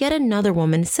 harassed yet another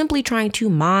woman simply trying to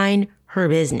mind her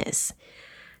business.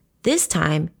 This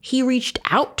time, he reached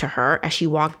out to her as she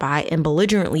walked by and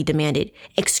belligerently demanded,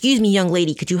 "Excuse me, young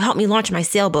lady, could you help me launch my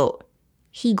sailboat?"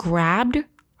 He grabbed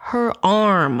her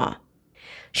arm.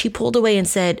 She pulled away and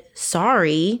said,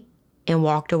 "Sorry," and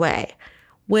walked away,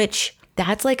 which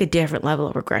that's like a different level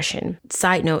of aggression.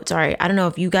 Side note, sorry, I don't know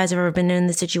if you guys have ever been in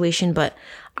this situation, but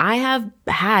I have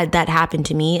had that happen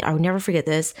to me. I would never forget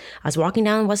this. I was walking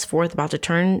down West 4th, about to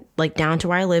turn like down to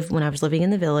where I live when I was living in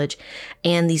the village,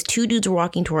 and these two dudes were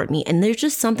walking toward me, and there's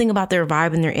just something about their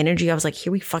vibe and their energy. I was like,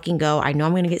 here we fucking go. I know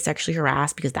I'm going to get sexually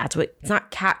harassed because that's what, it's not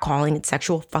catcalling, it's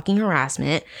sexual fucking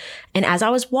harassment. And as I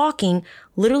was walking,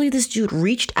 literally this dude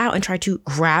reached out and tried to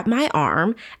grab my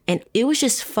arm, and it was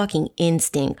just fucking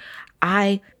instinct.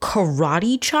 I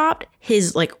karate chopped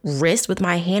his like wrist with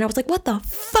my hand. I was like, "What the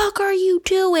fuck are you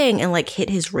doing?" And like hit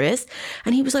his wrist.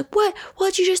 And he was like,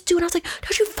 What'd you just do? And I was like,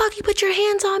 "Don't you fucking put your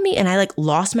hands on me." And I like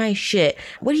lost my shit.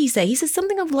 What did he say? He said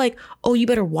something of like, "Oh, you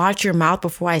better watch your mouth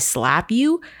before I slap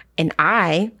you." And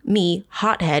me,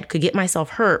 hothead, could get myself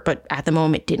hurt, but at the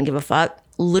moment didn't give a fuck.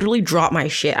 Literally dropped my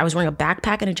shit. I was wearing a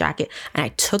backpack and a jacket, and I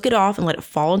took it off and let it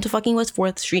fall into fucking West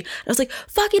 4th Street. And I was like,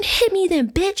 "Fucking hit me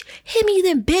then, bitch. Hit me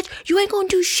then, bitch. You ain't gonna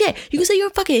do shit. You can say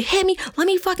you're fucking hit me. Let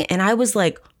me fucking..." And I was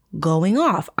like going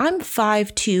off. I'm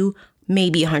 5'2",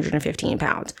 maybe 115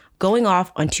 pounds. Going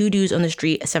off on two dudes on the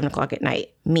street at 7 o'clock at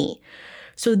night. Me.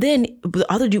 So then the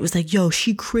other dude was like, "Yo,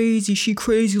 she crazy,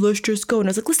 let's just go." And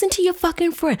I was like, "Listen to your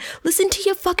fucking friend. Listen to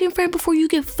your fucking friend before you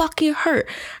get fucking hurt."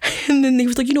 And then he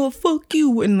was like, "You know what, fuck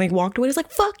you." And like walked away. I was like,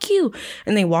 "Fuck you."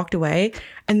 And they walked away.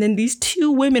 And then these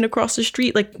two women across the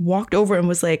street like walked over and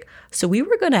was like, "So we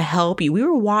were going to help you. We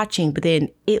were watching, but then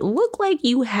it looked like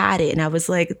you had it." And I was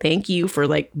like, "Thank you for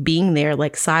like being there,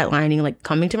 like sidelining, like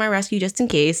coming to my rescue just in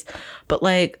case. But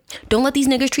like, don't let these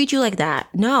niggas treat you like that.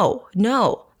 No.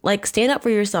 Like, stand up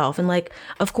for yourself." And like,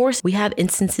 of course, we have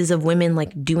instances of women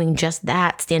like doing just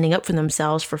that, standing up for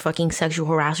themselves for fucking sexual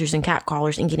harassers and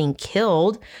catcallers and getting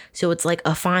killed. So it's like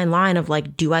a fine line of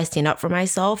like, do I stand up for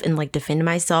myself and like defend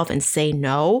myself and say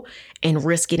no and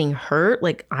risk getting hurt?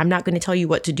 Like, I'm not going to tell you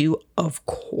what to do. Of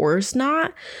course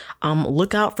not.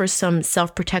 Look out for some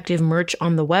self-protective merch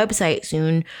on the website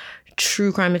soon.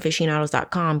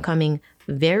 truecrimeaficionados.com coming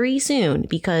very soon,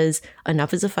 because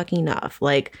enough is a fucking enough.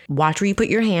 Like, watch where you put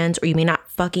your hands, or you may not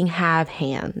fucking have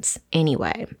hands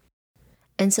anyway.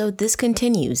 And so this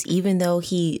continues, even though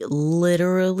he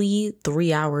literally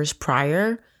 3 hours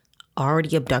prior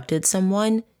already abducted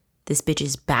someone. This bitch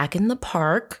is back in the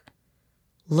park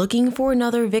looking for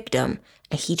another victim,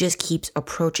 and he just keeps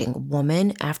approaching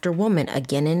woman after woman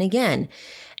again and again.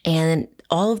 And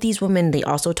all of these women, they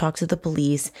also talk to the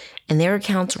police, and their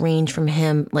accounts range from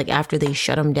him, like after they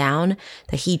shut him down,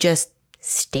 that he just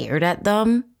stared at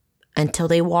them until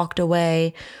they walked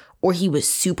away, or he was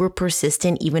super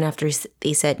persistent even after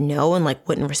they said no and like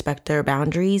wouldn't respect their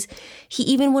boundaries. He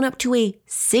even went up to a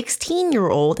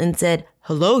 16-year-old and said,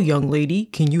 "Hello, young lady,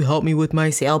 can you help me with my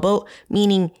sailboat?"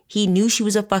 Meaning he knew she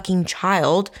was a fucking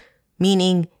child,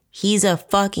 meaning he's a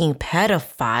fucking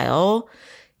pedophile.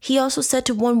 He also said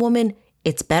to one woman,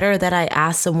 "It's better that I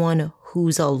ask someone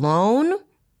who's alone."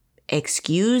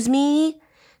 Excuse me?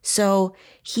 So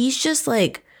he's just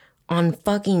like on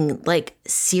fucking like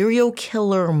serial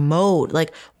killer mode,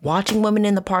 like watching women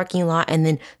in the parking lot and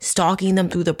then stalking them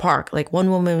through the park. Like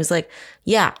one woman was like,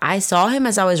 "Yeah, I saw him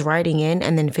as I was riding in,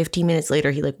 and then 15 minutes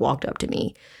later, he like walked up to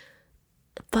me."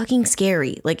 Fucking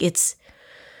scary. Like, it's,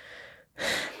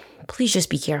 please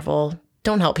just be careful.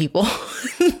 Don't help people.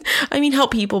 I mean,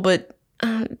 help people, but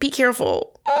be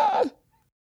careful.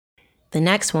 The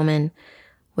next woman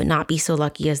would not be so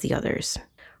lucky as the others.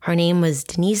 Her name was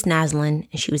Denise Naslin,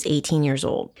 and she was 18 years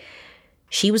old.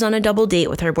 She was on a double date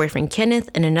with her boyfriend Kenneth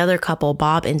and another couple,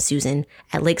 Bob and Susan,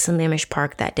 at Lake Sammamish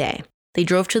Park that day. They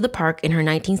drove to the park in her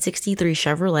 1963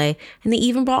 Chevrolet, and they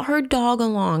even brought her dog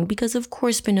along because, of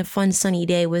course, it's been a fun sunny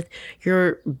day with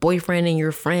your boyfriend and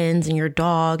your friends and your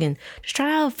dog, and just try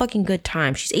to have a fucking good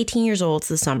time. She's 18 years old. It's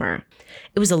the summer.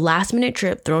 It was a last-minute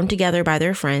trip thrown together by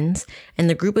their friends, and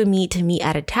the group would meet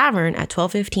at a tavern at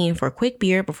 12:15 for a quick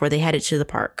beer before they headed to the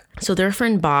park. So their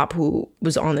friend Bob, who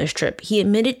was on this trip, he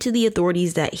admitted to the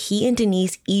authorities that he and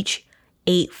Denise each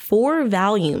ate 4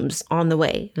 Valiums on the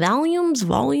way.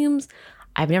 Volumes?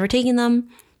 I've never taken them.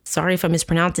 Sorry if I'm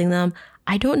mispronouncing them.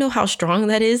 I don't know how strong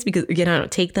that is because, again, I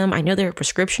don't take them. I know they're a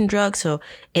prescription drug, so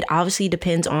it obviously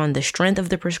depends on the strength of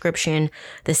the prescription,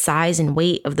 the size and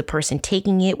weight of the person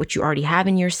taking it, which you already have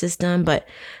in your system. But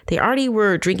they already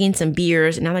were drinking some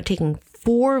beers, and now they're taking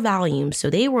 4 Valiums.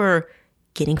 So they were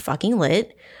getting fucking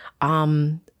lit.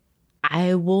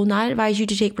 I will not advise you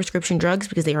to take prescription drugs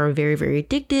because they are very, very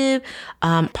addictive.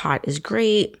 Pot is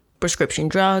great. Prescription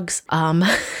drugs.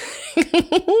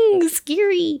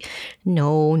 Scary.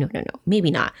 No. Maybe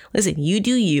not. Listen, you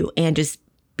do you and just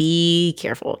be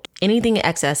careful. Anything in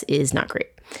excess is not great.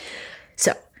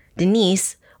 So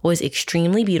Denise was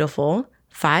extremely beautiful,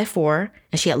 5'4",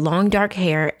 and she had long dark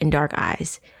hair and dark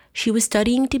eyes. She was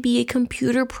studying to be a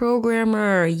computer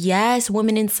programmer. Yes,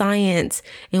 woman in science,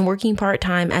 and working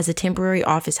part-time as a temporary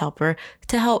office helper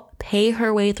to help pay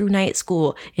her way through night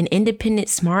school. An independent,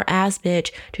 smart-ass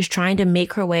bitch just trying to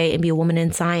make her way and be a woman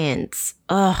in science.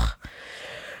 Ugh.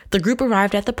 The group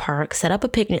arrived at the park, set up a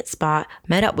picnic spot,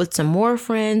 met up with some more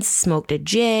friends, smoked a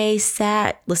J,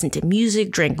 sat, listened to music,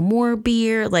 drank more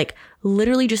beer, like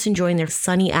literally just enjoying their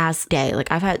sunny-ass day. Like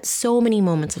I've had so many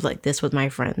moments of like this with my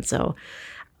friends, so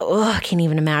I can't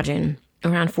even imagine.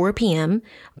 Around 4 p.m.,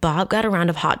 Bob got a round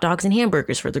of hot dogs and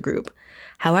hamburgers for the group.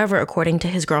 However, according to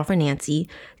his girlfriend Nancy,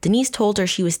 Denise told her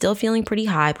she was still feeling pretty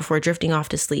high before drifting off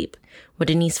to sleep. When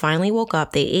Denise finally woke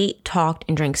up, they ate, talked,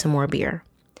 and drank some more beer.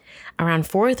 Around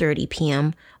 4:30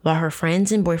 p.m., while her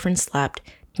friends and boyfriend slept,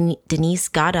 Denise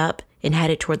got up and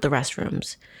headed toward the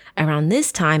restrooms. Around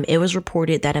this time, it was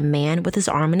reported that a man with his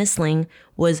arm in a sling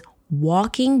was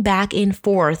walking back and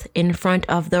forth in front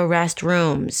of the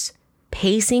restrooms,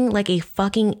 pacing like a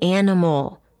fucking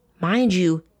animal. Mind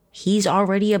you, he's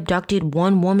already abducted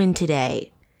one woman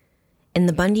today. In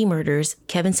the Bundy murders,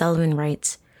 Kevin Sullivan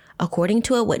writes, according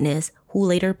to a witness who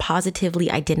later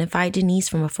positively identified Denise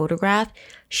from a photograph,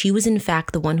 she was in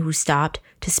fact the one who stopped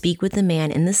to speak with the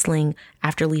man in the sling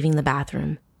after leaving the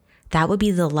bathroom. That would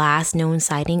be the last known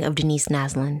sighting of Denise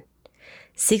Naslund.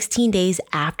 16 days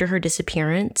after her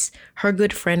disappearance, her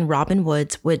good friend Robin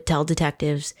Woods would tell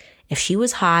detectives if she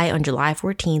was high on July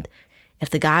 14th, if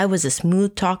the guy was a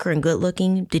smooth talker and good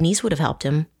looking, Denise would have helped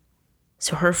him.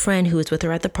 So her friend who was with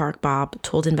her at the park, Bob,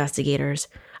 told investigators,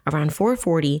 around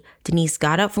 4:40, Denise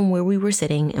got up from where we were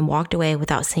sitting and walked away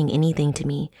without saying anything to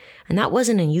me. And that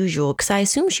wasn't unusual because I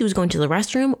assumed she was going to the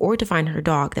restroom or to find her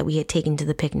dog that we had taken to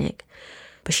the picnic.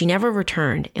 But she never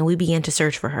returned and we began to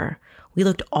search for her. We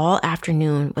looked all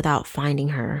afternoon without finding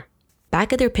her.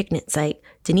 Back at their picnic site,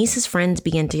 Denise's friends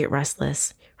began to get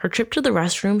restless. Her trip to the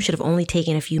restroom should have only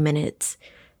taken a few minutes.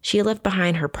 She had left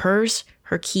behind her purse,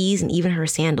 her keys, and even her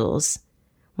sandals.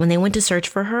 When they went to search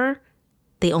for her,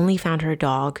 they only found her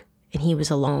dog, and he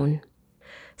was alone.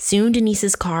 Soon,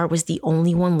 Denise's car was the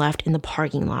only one left in the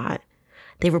parking lot.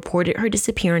 They reported her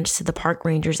disappearance to the park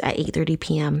rangers at 8:30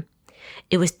 p.m.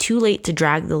 It was too late to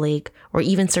drag the lake or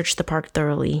even search the park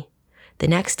thoroughly. The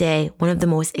next day, one of the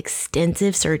most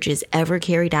extensive searches ever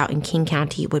carried out in King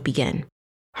County would begin.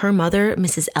 Her mother,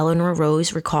 Mrs. Eleanor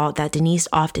Rose, recalled that Denise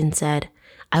often said,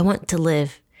 "I want to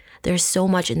live. There's so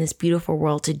much in this beautiful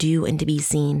world to do and to be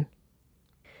seen."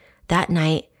 That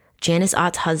night, Janice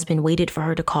Ott's husband waited for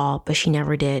her to call, but she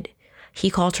never did. He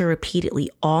called her repeatedly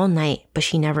all night, but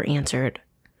she never answered.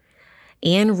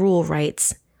 Anne Rule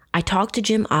writes, I talked to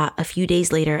Jim Ott a few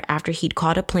days later after he'd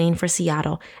caught a plane for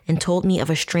Seattle and told me of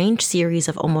a strange series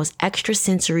of almost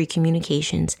extrasensory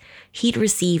communications he'd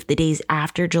received the days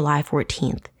after July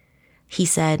 14th. He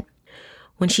said,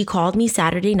 when she called me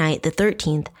Saturday night, the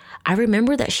 13th, I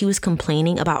remember that she was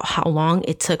complaining about how long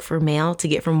it took for mail to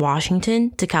get from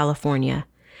Washington to California.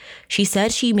 She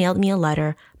said she mailed me a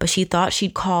letter, but she thought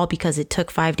she'd call because it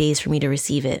took 5 days for me to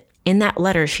receive it. In that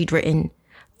letter, she'd written,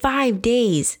 5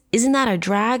 days. Isn't that a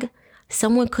drag?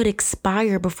 Someone could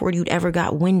expire before you'd ever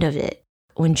got wind of it.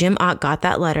 When Jim Ott got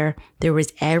that letter, there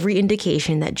was every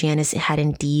indication that Janice had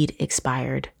indeed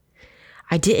expired.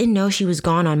 I didn't know she was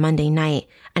gone on Monday night,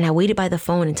 and I waited by the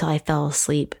phone until I fell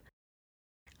asleep.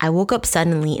 I woke up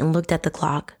suddenly and looked at the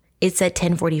clock. It said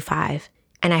 10:45,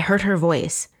 and I heard her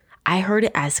voice. I heard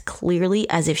it as clearly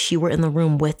as if she were in the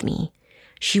room with me.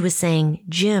 She was saying,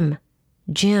 Jim,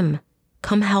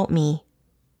 come help me.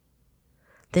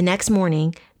 The next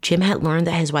morning, Jim had learned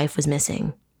that his wife was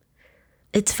missing.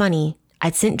 It's funny,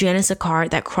 I'd sent Janice a card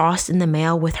that crossed in the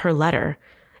mail with her letter.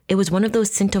 It was one of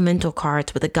those sentimental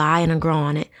cards with a guy and a girl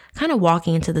on it, kind of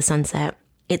walking into the sunset.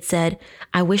 It said,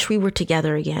 "I wish we were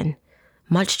together again.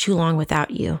 Much too long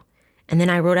without you." And then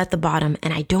I wrote at the bottom,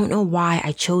 and I don't know why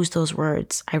I chose those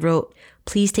words. I wrote,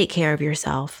 "Please take care of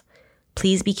yourself.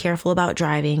 Please be careful about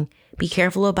driving. Be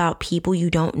careful about people you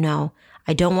don't know.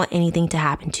 I don't want anything to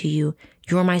happen to you.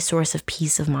 You're my source of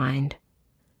peace of mind."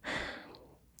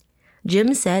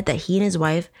 Jim said that he and his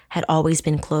wife had always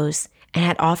been close and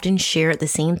had often shared the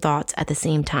same thoughts at the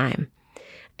same time.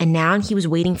 And now he was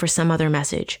waiting for some other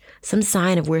message, some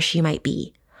sign of where she might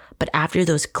be. But after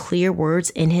those clear words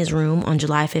in his room on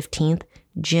July 15th,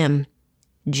 Jim,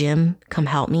 come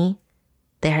help me,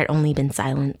 there had only been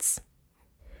silence.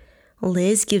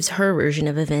 Liz gives her version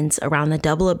of events around the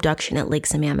double abduction at Lake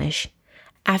Sammamish.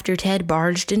 After Ted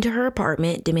barged into her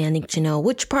apartment demanding to know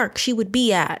which park she would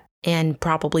be at, and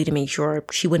probably to make sure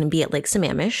she wouldn't be at Lake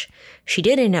Sammamish, she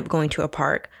did end up going to a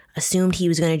park, assumed he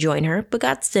was going to join her, but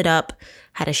got stood up,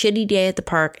 had a shitty day at the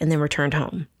park, and then returned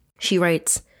home. She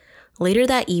writes, "Later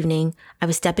that evening, I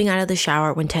was stepping out of the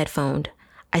shower when Ted phoned.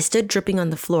 I stood dripping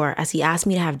on the floor as he asked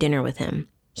me to have dinner with him.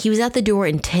 He was at the door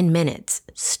in 10 minutes.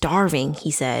 Starving, he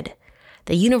said.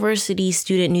 The university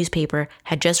student newspaper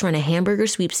had just run a hamburger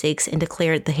sweepstakes and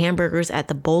declared the hamburgers at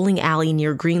the bowling alley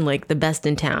near Green Lake the best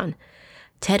in town.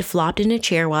 Ted flopped in a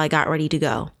chair while I got ready to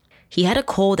go. He had a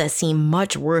cold that seemed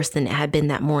much worse than it had been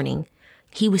that morning.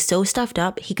 He was so stuffed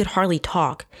up he could hardly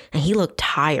talk, and he looked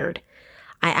tired.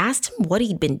 I asked him what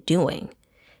he'd been doing.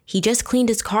 He just cleaned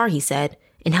his car, he said,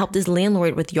 and helped his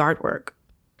landlord with yard work.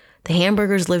 The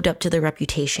hamburgers lived up to their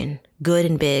reputation, good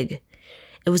and big.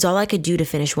 It was all I could do to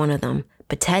finish one of them,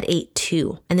 but Ted ate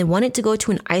 2, and then wanted to go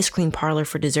to an ice cream parlor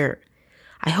for dessert.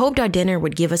 I hoped our dinner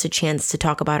would give us a chance to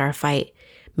talk about our fight,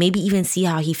 maybe even see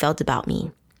how he felt about me.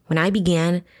 When I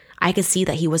began, I could see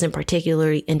that he wasn't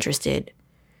particularly interested.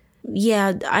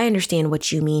 Yeah, I understand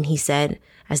what you mean, he said,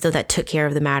 as though that took care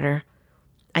of the matter.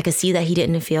 I could see that he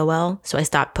didn't feel well, so I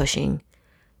stopped pushing.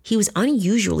 He was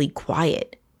unusually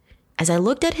quiet. As I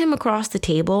looked at him across the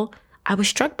table, I was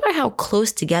struck by how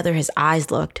close together his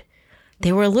eyes looked.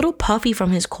 They were a little puffy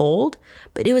from his cold,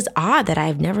 but it was odd that I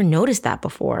have never noticed that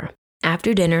before.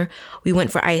 After dinner, we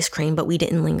went for ice cream, but we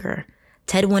didn't linger.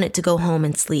 Ted wanted to go home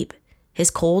and sleep. His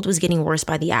cold was getting worse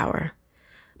by the hour.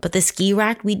 But the ski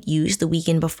rack we'd used the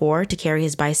weekend before to carry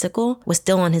his bicycle was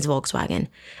still on his Volkswagen,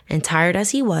 and tired as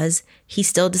he was, he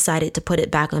still decided to put it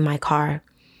back on my car.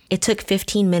 It took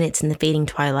 15 minutes in the fading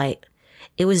twilight.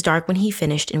 It was dark when he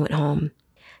finished and went home.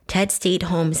 Ted stayed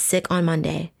home sick on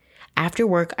Monday. After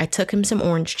work, I took him some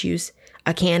orange juice,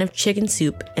 a can of chicken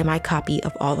soup, and my copy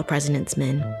of All the President's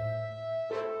Men.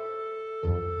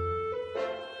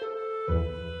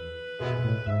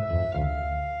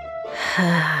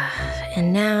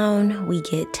 And now we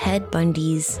get Ted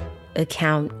Bundy's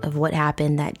account of what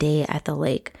happened that day at the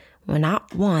lake, when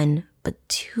not 1, but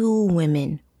 2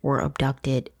 women were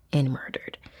abducted and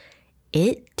murdered.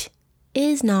 It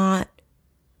is not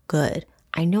good.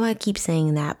 I know I keep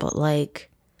saying that, but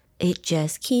it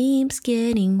just keeps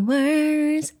getting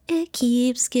worse. It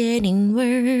keeps getting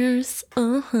worse.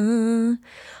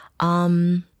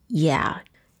 Yeah.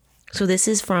 So this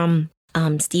is from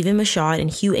Stephen Michaud and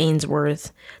Hugh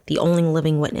Ainsworth, the only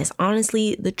living witness.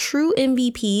 Honestly, the true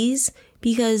MVPs,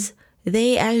 because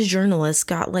they, as journalists,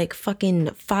 got fucking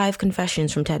 5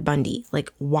 confessions from Ted Bundy.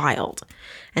 Wild.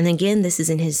 And again, this is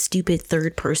in his stupid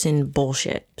third-person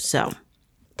bullshit. So,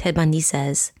 Ted Bundy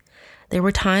says, "There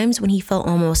were times when he felt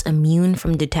almost immune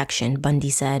from detection," Bundy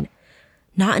said.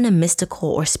 "Not in a mystical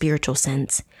or spiritual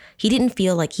sense. He didn't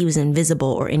feel like he was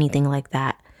invisible or anything like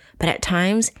that. But at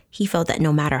times, he felt that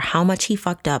no matter how much he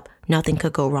fucked up, nothing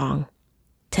could go wrong."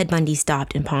 Ted Bundy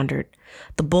stopped and pondered.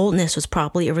 The boldness was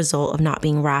probably a result of not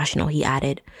being rational, he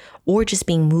added, or just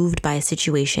being moved by a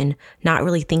situation, not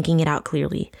really thinking it out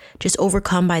clearly, just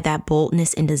overcome by that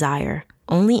boldness and desire.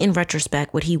 Only in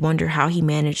retrospect would he wonder how he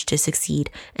managed to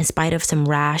succeed in spite of some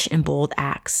rash and bold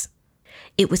acts.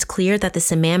 It was clear that the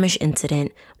Sammamish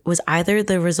incident was either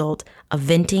the result of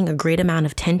venting a great amount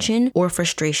of tension or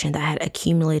frustration that had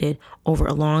accumulated over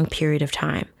a long period of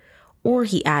time. Or,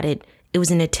 he added, it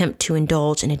was an attempt to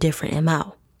indulge in a different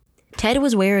MO. Ted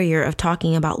was warier of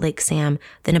talking about Lake Sam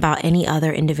than about any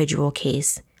other individual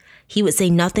case. He would say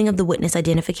nothing of the witness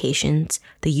identifications,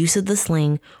 the use of the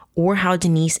sling, or how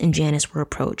Denise and Janice were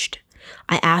approached.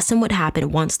 I asked him what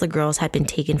happened once the girls had been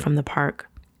taken from the park.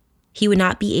 He would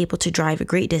not be able to drive a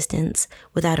great distance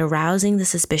without arousing the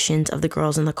suspicions of the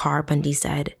girls in the car, Bundy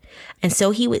said, and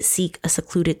so he would seek a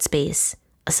secluded space,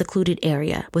 a secluded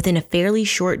area, within a fairly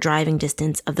short driving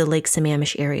distance of the Lake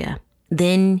Sammamish area.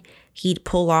 Then He'd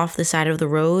pull off the side of the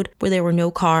road where there were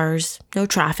no cars, no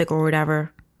traffic or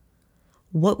whatever.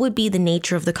 What would be the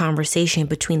nature of the conversation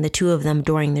between the two of them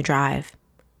during the drive?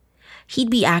 He'd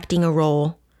be acting a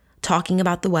role, talking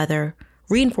about the weather,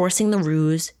 reinforcing the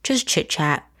ruse, just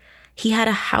chit-chat. He had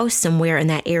a house somewhere in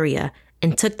that area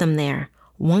and took them there,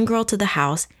 one girl to the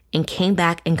house, and came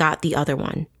back and got the other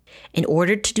one. In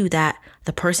order to do that,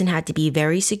 the person had to be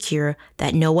very secure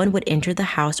that no one would enter the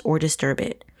house or disturb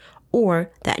it,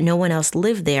 or that no one else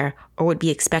lived there or would be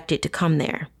expected to come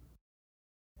there.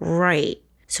 Right.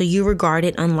 So you regard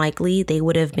it unlikely they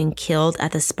would have been killed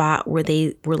at the spot where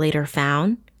they were later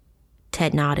found?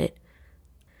 Ted nodded.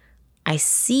 I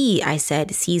see, I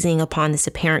said, seizing upon this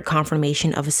apparent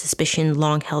confirmation of a suspicion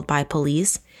long held by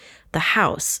police. The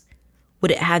house.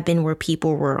 Would it have been where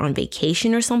people were on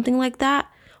vacation or something like that?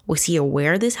 Was he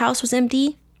aware this house was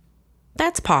empty?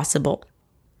 That's possible.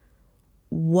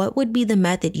 What would be the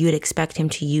method you'd expect him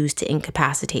to use to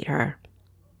incapacitate her?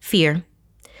 Fear.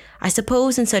 I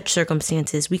suppose in such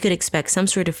circumstances, we could expect some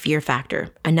sort of fear factor,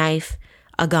 a knife,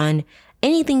 a gun,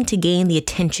 anything to gain the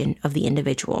attention of the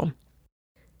individual.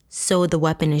 So the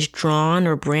weapon is drawn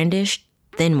or brandished,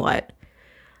 then what?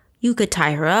 You could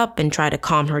tie her up and try to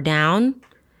calm her down.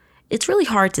 It's really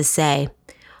hard to say.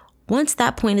 Once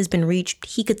that point has been reached,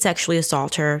 he could sexually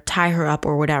assault her, tie her up,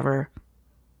 or whatever.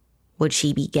 Would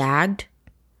she be gagged?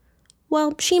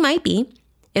 Well, she might be.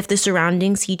 If the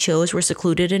surroundings he chose were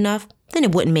secluded enough, then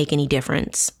it wouldn't make any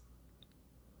difference.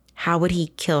 How would he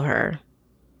kill her?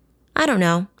 I don't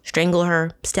know. Strangle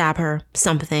her, stab her,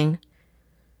 something.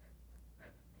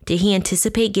 Did he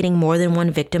anticipate getting more than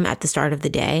one victim at the start of the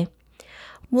day?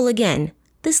 Well, again,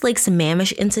 this Lake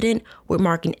Sammamish incident would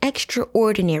mark an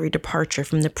extraordinary departure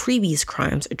from the previous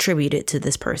crimes attributed to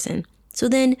this person. So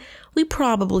then, we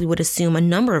probably would assume a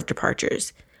number of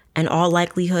departures. In all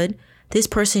likelihood, this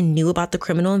person knew about the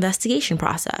criminal investigation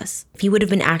process. If he would have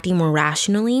been acting more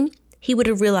rationally, he would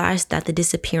have realized that the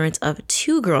disappearance of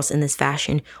 2 girls in this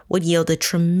fashion would yield a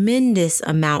tremendous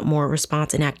amount more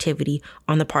response and activity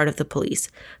on the part of the police.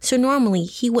 So normally,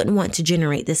 he wouldn't want to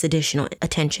generate this additional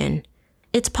attention.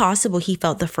 It's possible he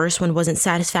felt the first one wasn't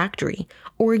satisfactory.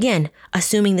 Or again,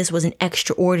 assuming this was an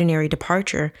extraordinary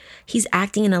departure, he's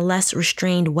acting in a less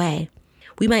restrained way.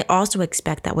 We might also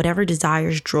expect that whatever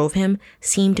desires drove him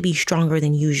seemed to be stronger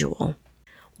than usual.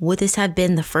 Would this have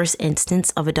been the first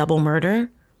instance of a double murder?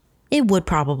 It would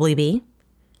probably be.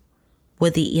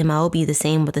 Would the MO be the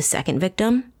same with the second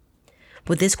victim?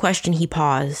 With this question, he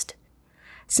paused.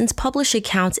 Since published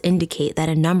accounts indicate that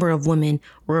a number of women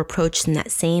were approached in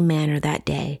that same manner that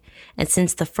day, and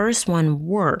since the first one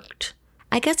worked,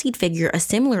 I guess he'd figure a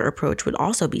similar approach would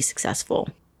also be successful.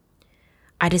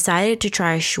 I decided to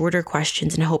try shorter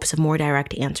questions in hopes of more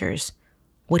direct answers.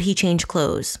 Would he change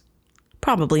clothes?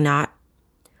 Probably not.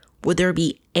 Would there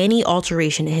be any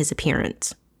alteration in his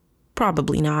appearance?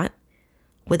 Probably not.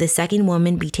 Would the second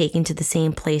woman be taken to the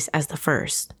same place as the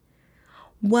first?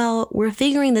 Well, we're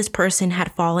figuring this person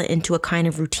had fallen into a kind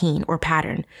of routine or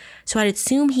pattern, so I'd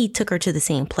assume he took her to the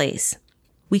same place.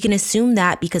 We can assume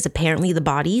that because apparently the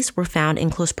bodies were found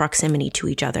in close proximity to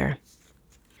each other.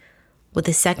 Would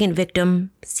the second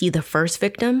victim see the first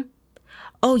victim?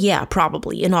 Oh yeah,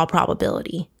 probably, in all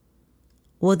probability.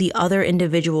 Will the other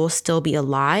individual still be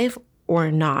alive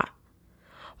or not?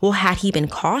 Well, had he been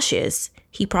cautious,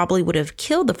 he probably would have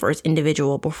killed the first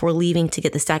individual before leaving to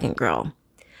get the second girl.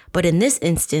 But in this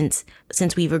instance,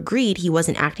 since we've agreed he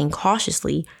wasn't acting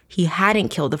cautiously, he hadn't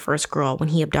killed the first girl when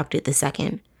he abducted the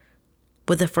second.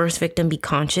 Would the first victim be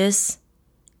conscious?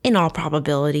 In all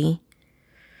probability.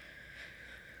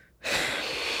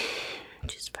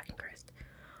 Jesus fucking Christ.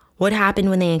 What happened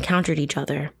when they encountered each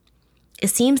other? It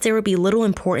seems there would be little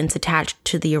importance attached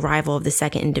to the arrival of the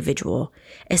second individual.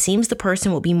 It seems the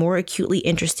person will be more acutely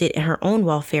interested in her own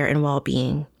welfare and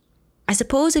well-being. I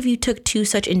suppose if you took 2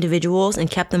 such individuals and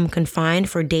kept them confined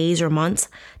for days or months,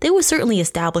 they would certainly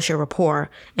establish a rapport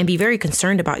and be very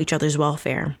concerned about each other's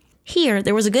welfare. Here,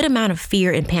 there was a good amount of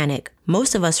fear and panic.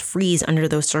 Most of us freeze under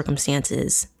those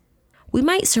circumstances. We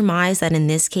might surmise that in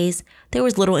this case, there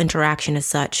was little interaction as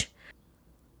such.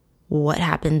 What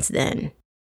happens then?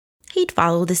 He'd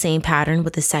follow the same pattern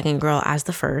with the second girl as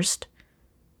the first.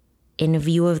 In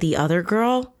view of the other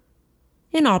girl?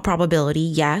 In all probability,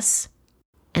 yes.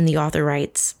 And the author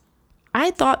writes,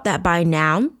 I thought that by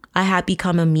now I had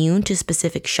become immune to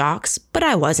specific shocks, but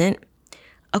I wasn't.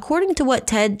 According to what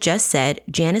Ted just said,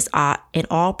 Janice Ott, in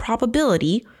all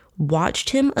probability, watched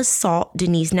him assault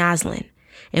Denise Naslin.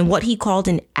 In what he called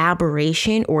an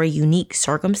aberration or a unique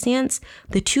circumstance,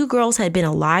 the 2 girls had been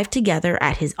alive together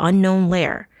at his unknown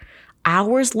lair.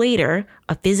 Hours later,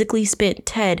 a physically spent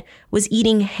Ted was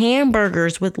eating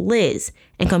hamburgers with Liz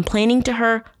and complaining to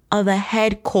her of a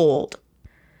head cold.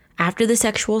 After the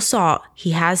sexual assault,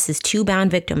 he has his 2 bound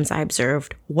victims, I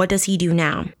observed. What does he do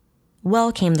now?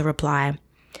 Well, came the reply.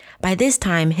 By this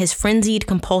time, his frenzied,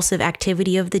 compulsive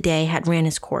activity of the day had ran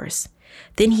its course.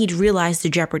 Then he'd realized the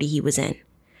jeopardy he was in.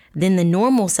 Then the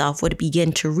normal self would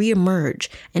begin to reemerge,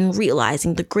 and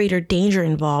realizing the greater danger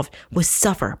involved would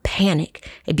suffer panic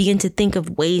and begin to think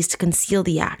of ways to conceal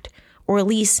the act, or at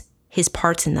least his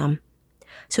parts in them.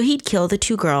 So he'd kill the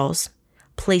 2 girls,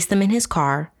 place them in his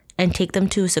car, and take them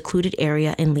to a secluded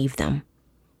area and leave them.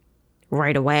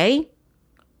 Right away?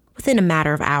 Within a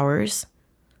matter of hours?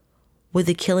 Would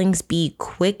the killings be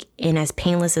quick and as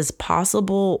painless as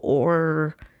possible,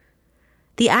 or...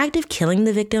 The act of killing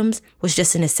the victims was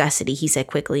just a necessity, he said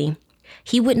quickly.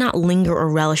 He would not linger or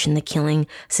relish in the killing,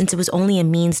 since it was only a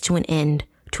means to an end,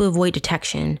 to avoid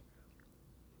detection.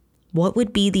 What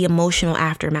would be the emotional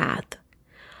aftermath?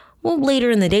 Well,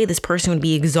 later in the day, this person would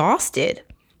be exhausted.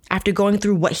 After going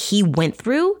through what he went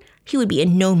through, he would be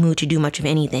in no mood to do much of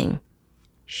anything.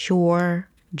 Sure,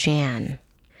 Jan.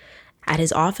 At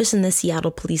his office in the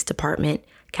Seattle Police Department,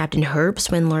 Captain Herb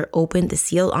Swindler opened the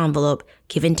sealed envelope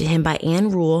given to him by Anne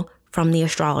Rule from the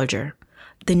astrologer.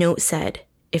 The note said,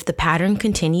 if the pattern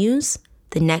continues,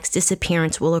 the next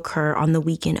disappearance will occur on the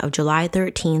weekend of July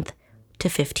 13th to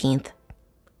 15th.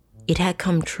 It had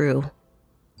come true.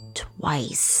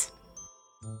 Twice.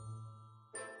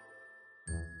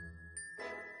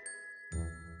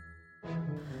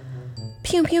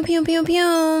 Pew, pew, pew, pew,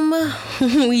 pew.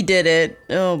 We did it.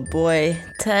 Oh boy.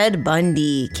 Ted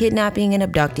Bundy kidnapping and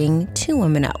abducting 2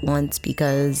 women at once,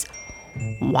 because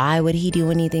why would he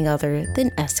do anything other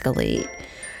than escalate?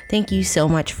 Thank you so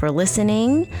much for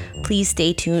listening. Please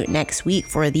stay tuned next week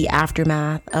for the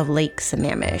aftermath of Lake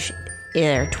Sammamish.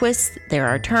 There are twists, there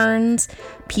are turns.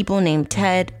 People named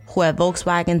Ted who have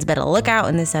Volkswagens better look out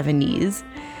in the 70s.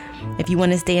 If you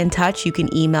want to stay in touch, you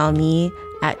can email me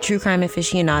at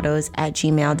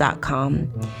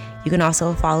truecrimeaficionados@gmail.com. You can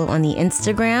also follow on the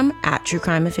Instagram at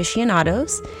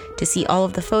truecrimeaficionados to see all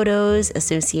of the photos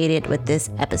associated with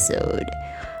this episode.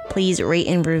 Please rate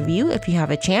and review if you have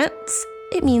a chance.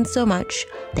 It means so much.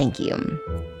 Thank you.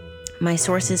 My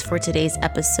sources for today's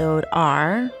episode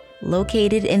are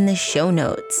located in the show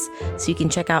notes, so you can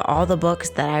check out all the books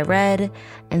that I read.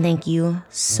 And thank you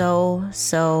so,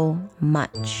 so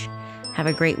much. Have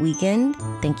a great weekend.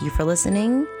 Thank you for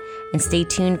listening. And stay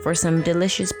tuned for some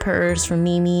delicious purrs from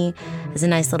Mimi as a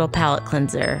nice little palate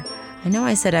cleanser. I know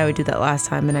I said I would do that last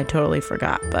time and I totally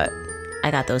forgot, but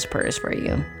I got those purrs for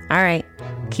you. All right.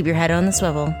 Keep your head on the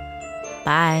swivel.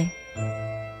 Bye.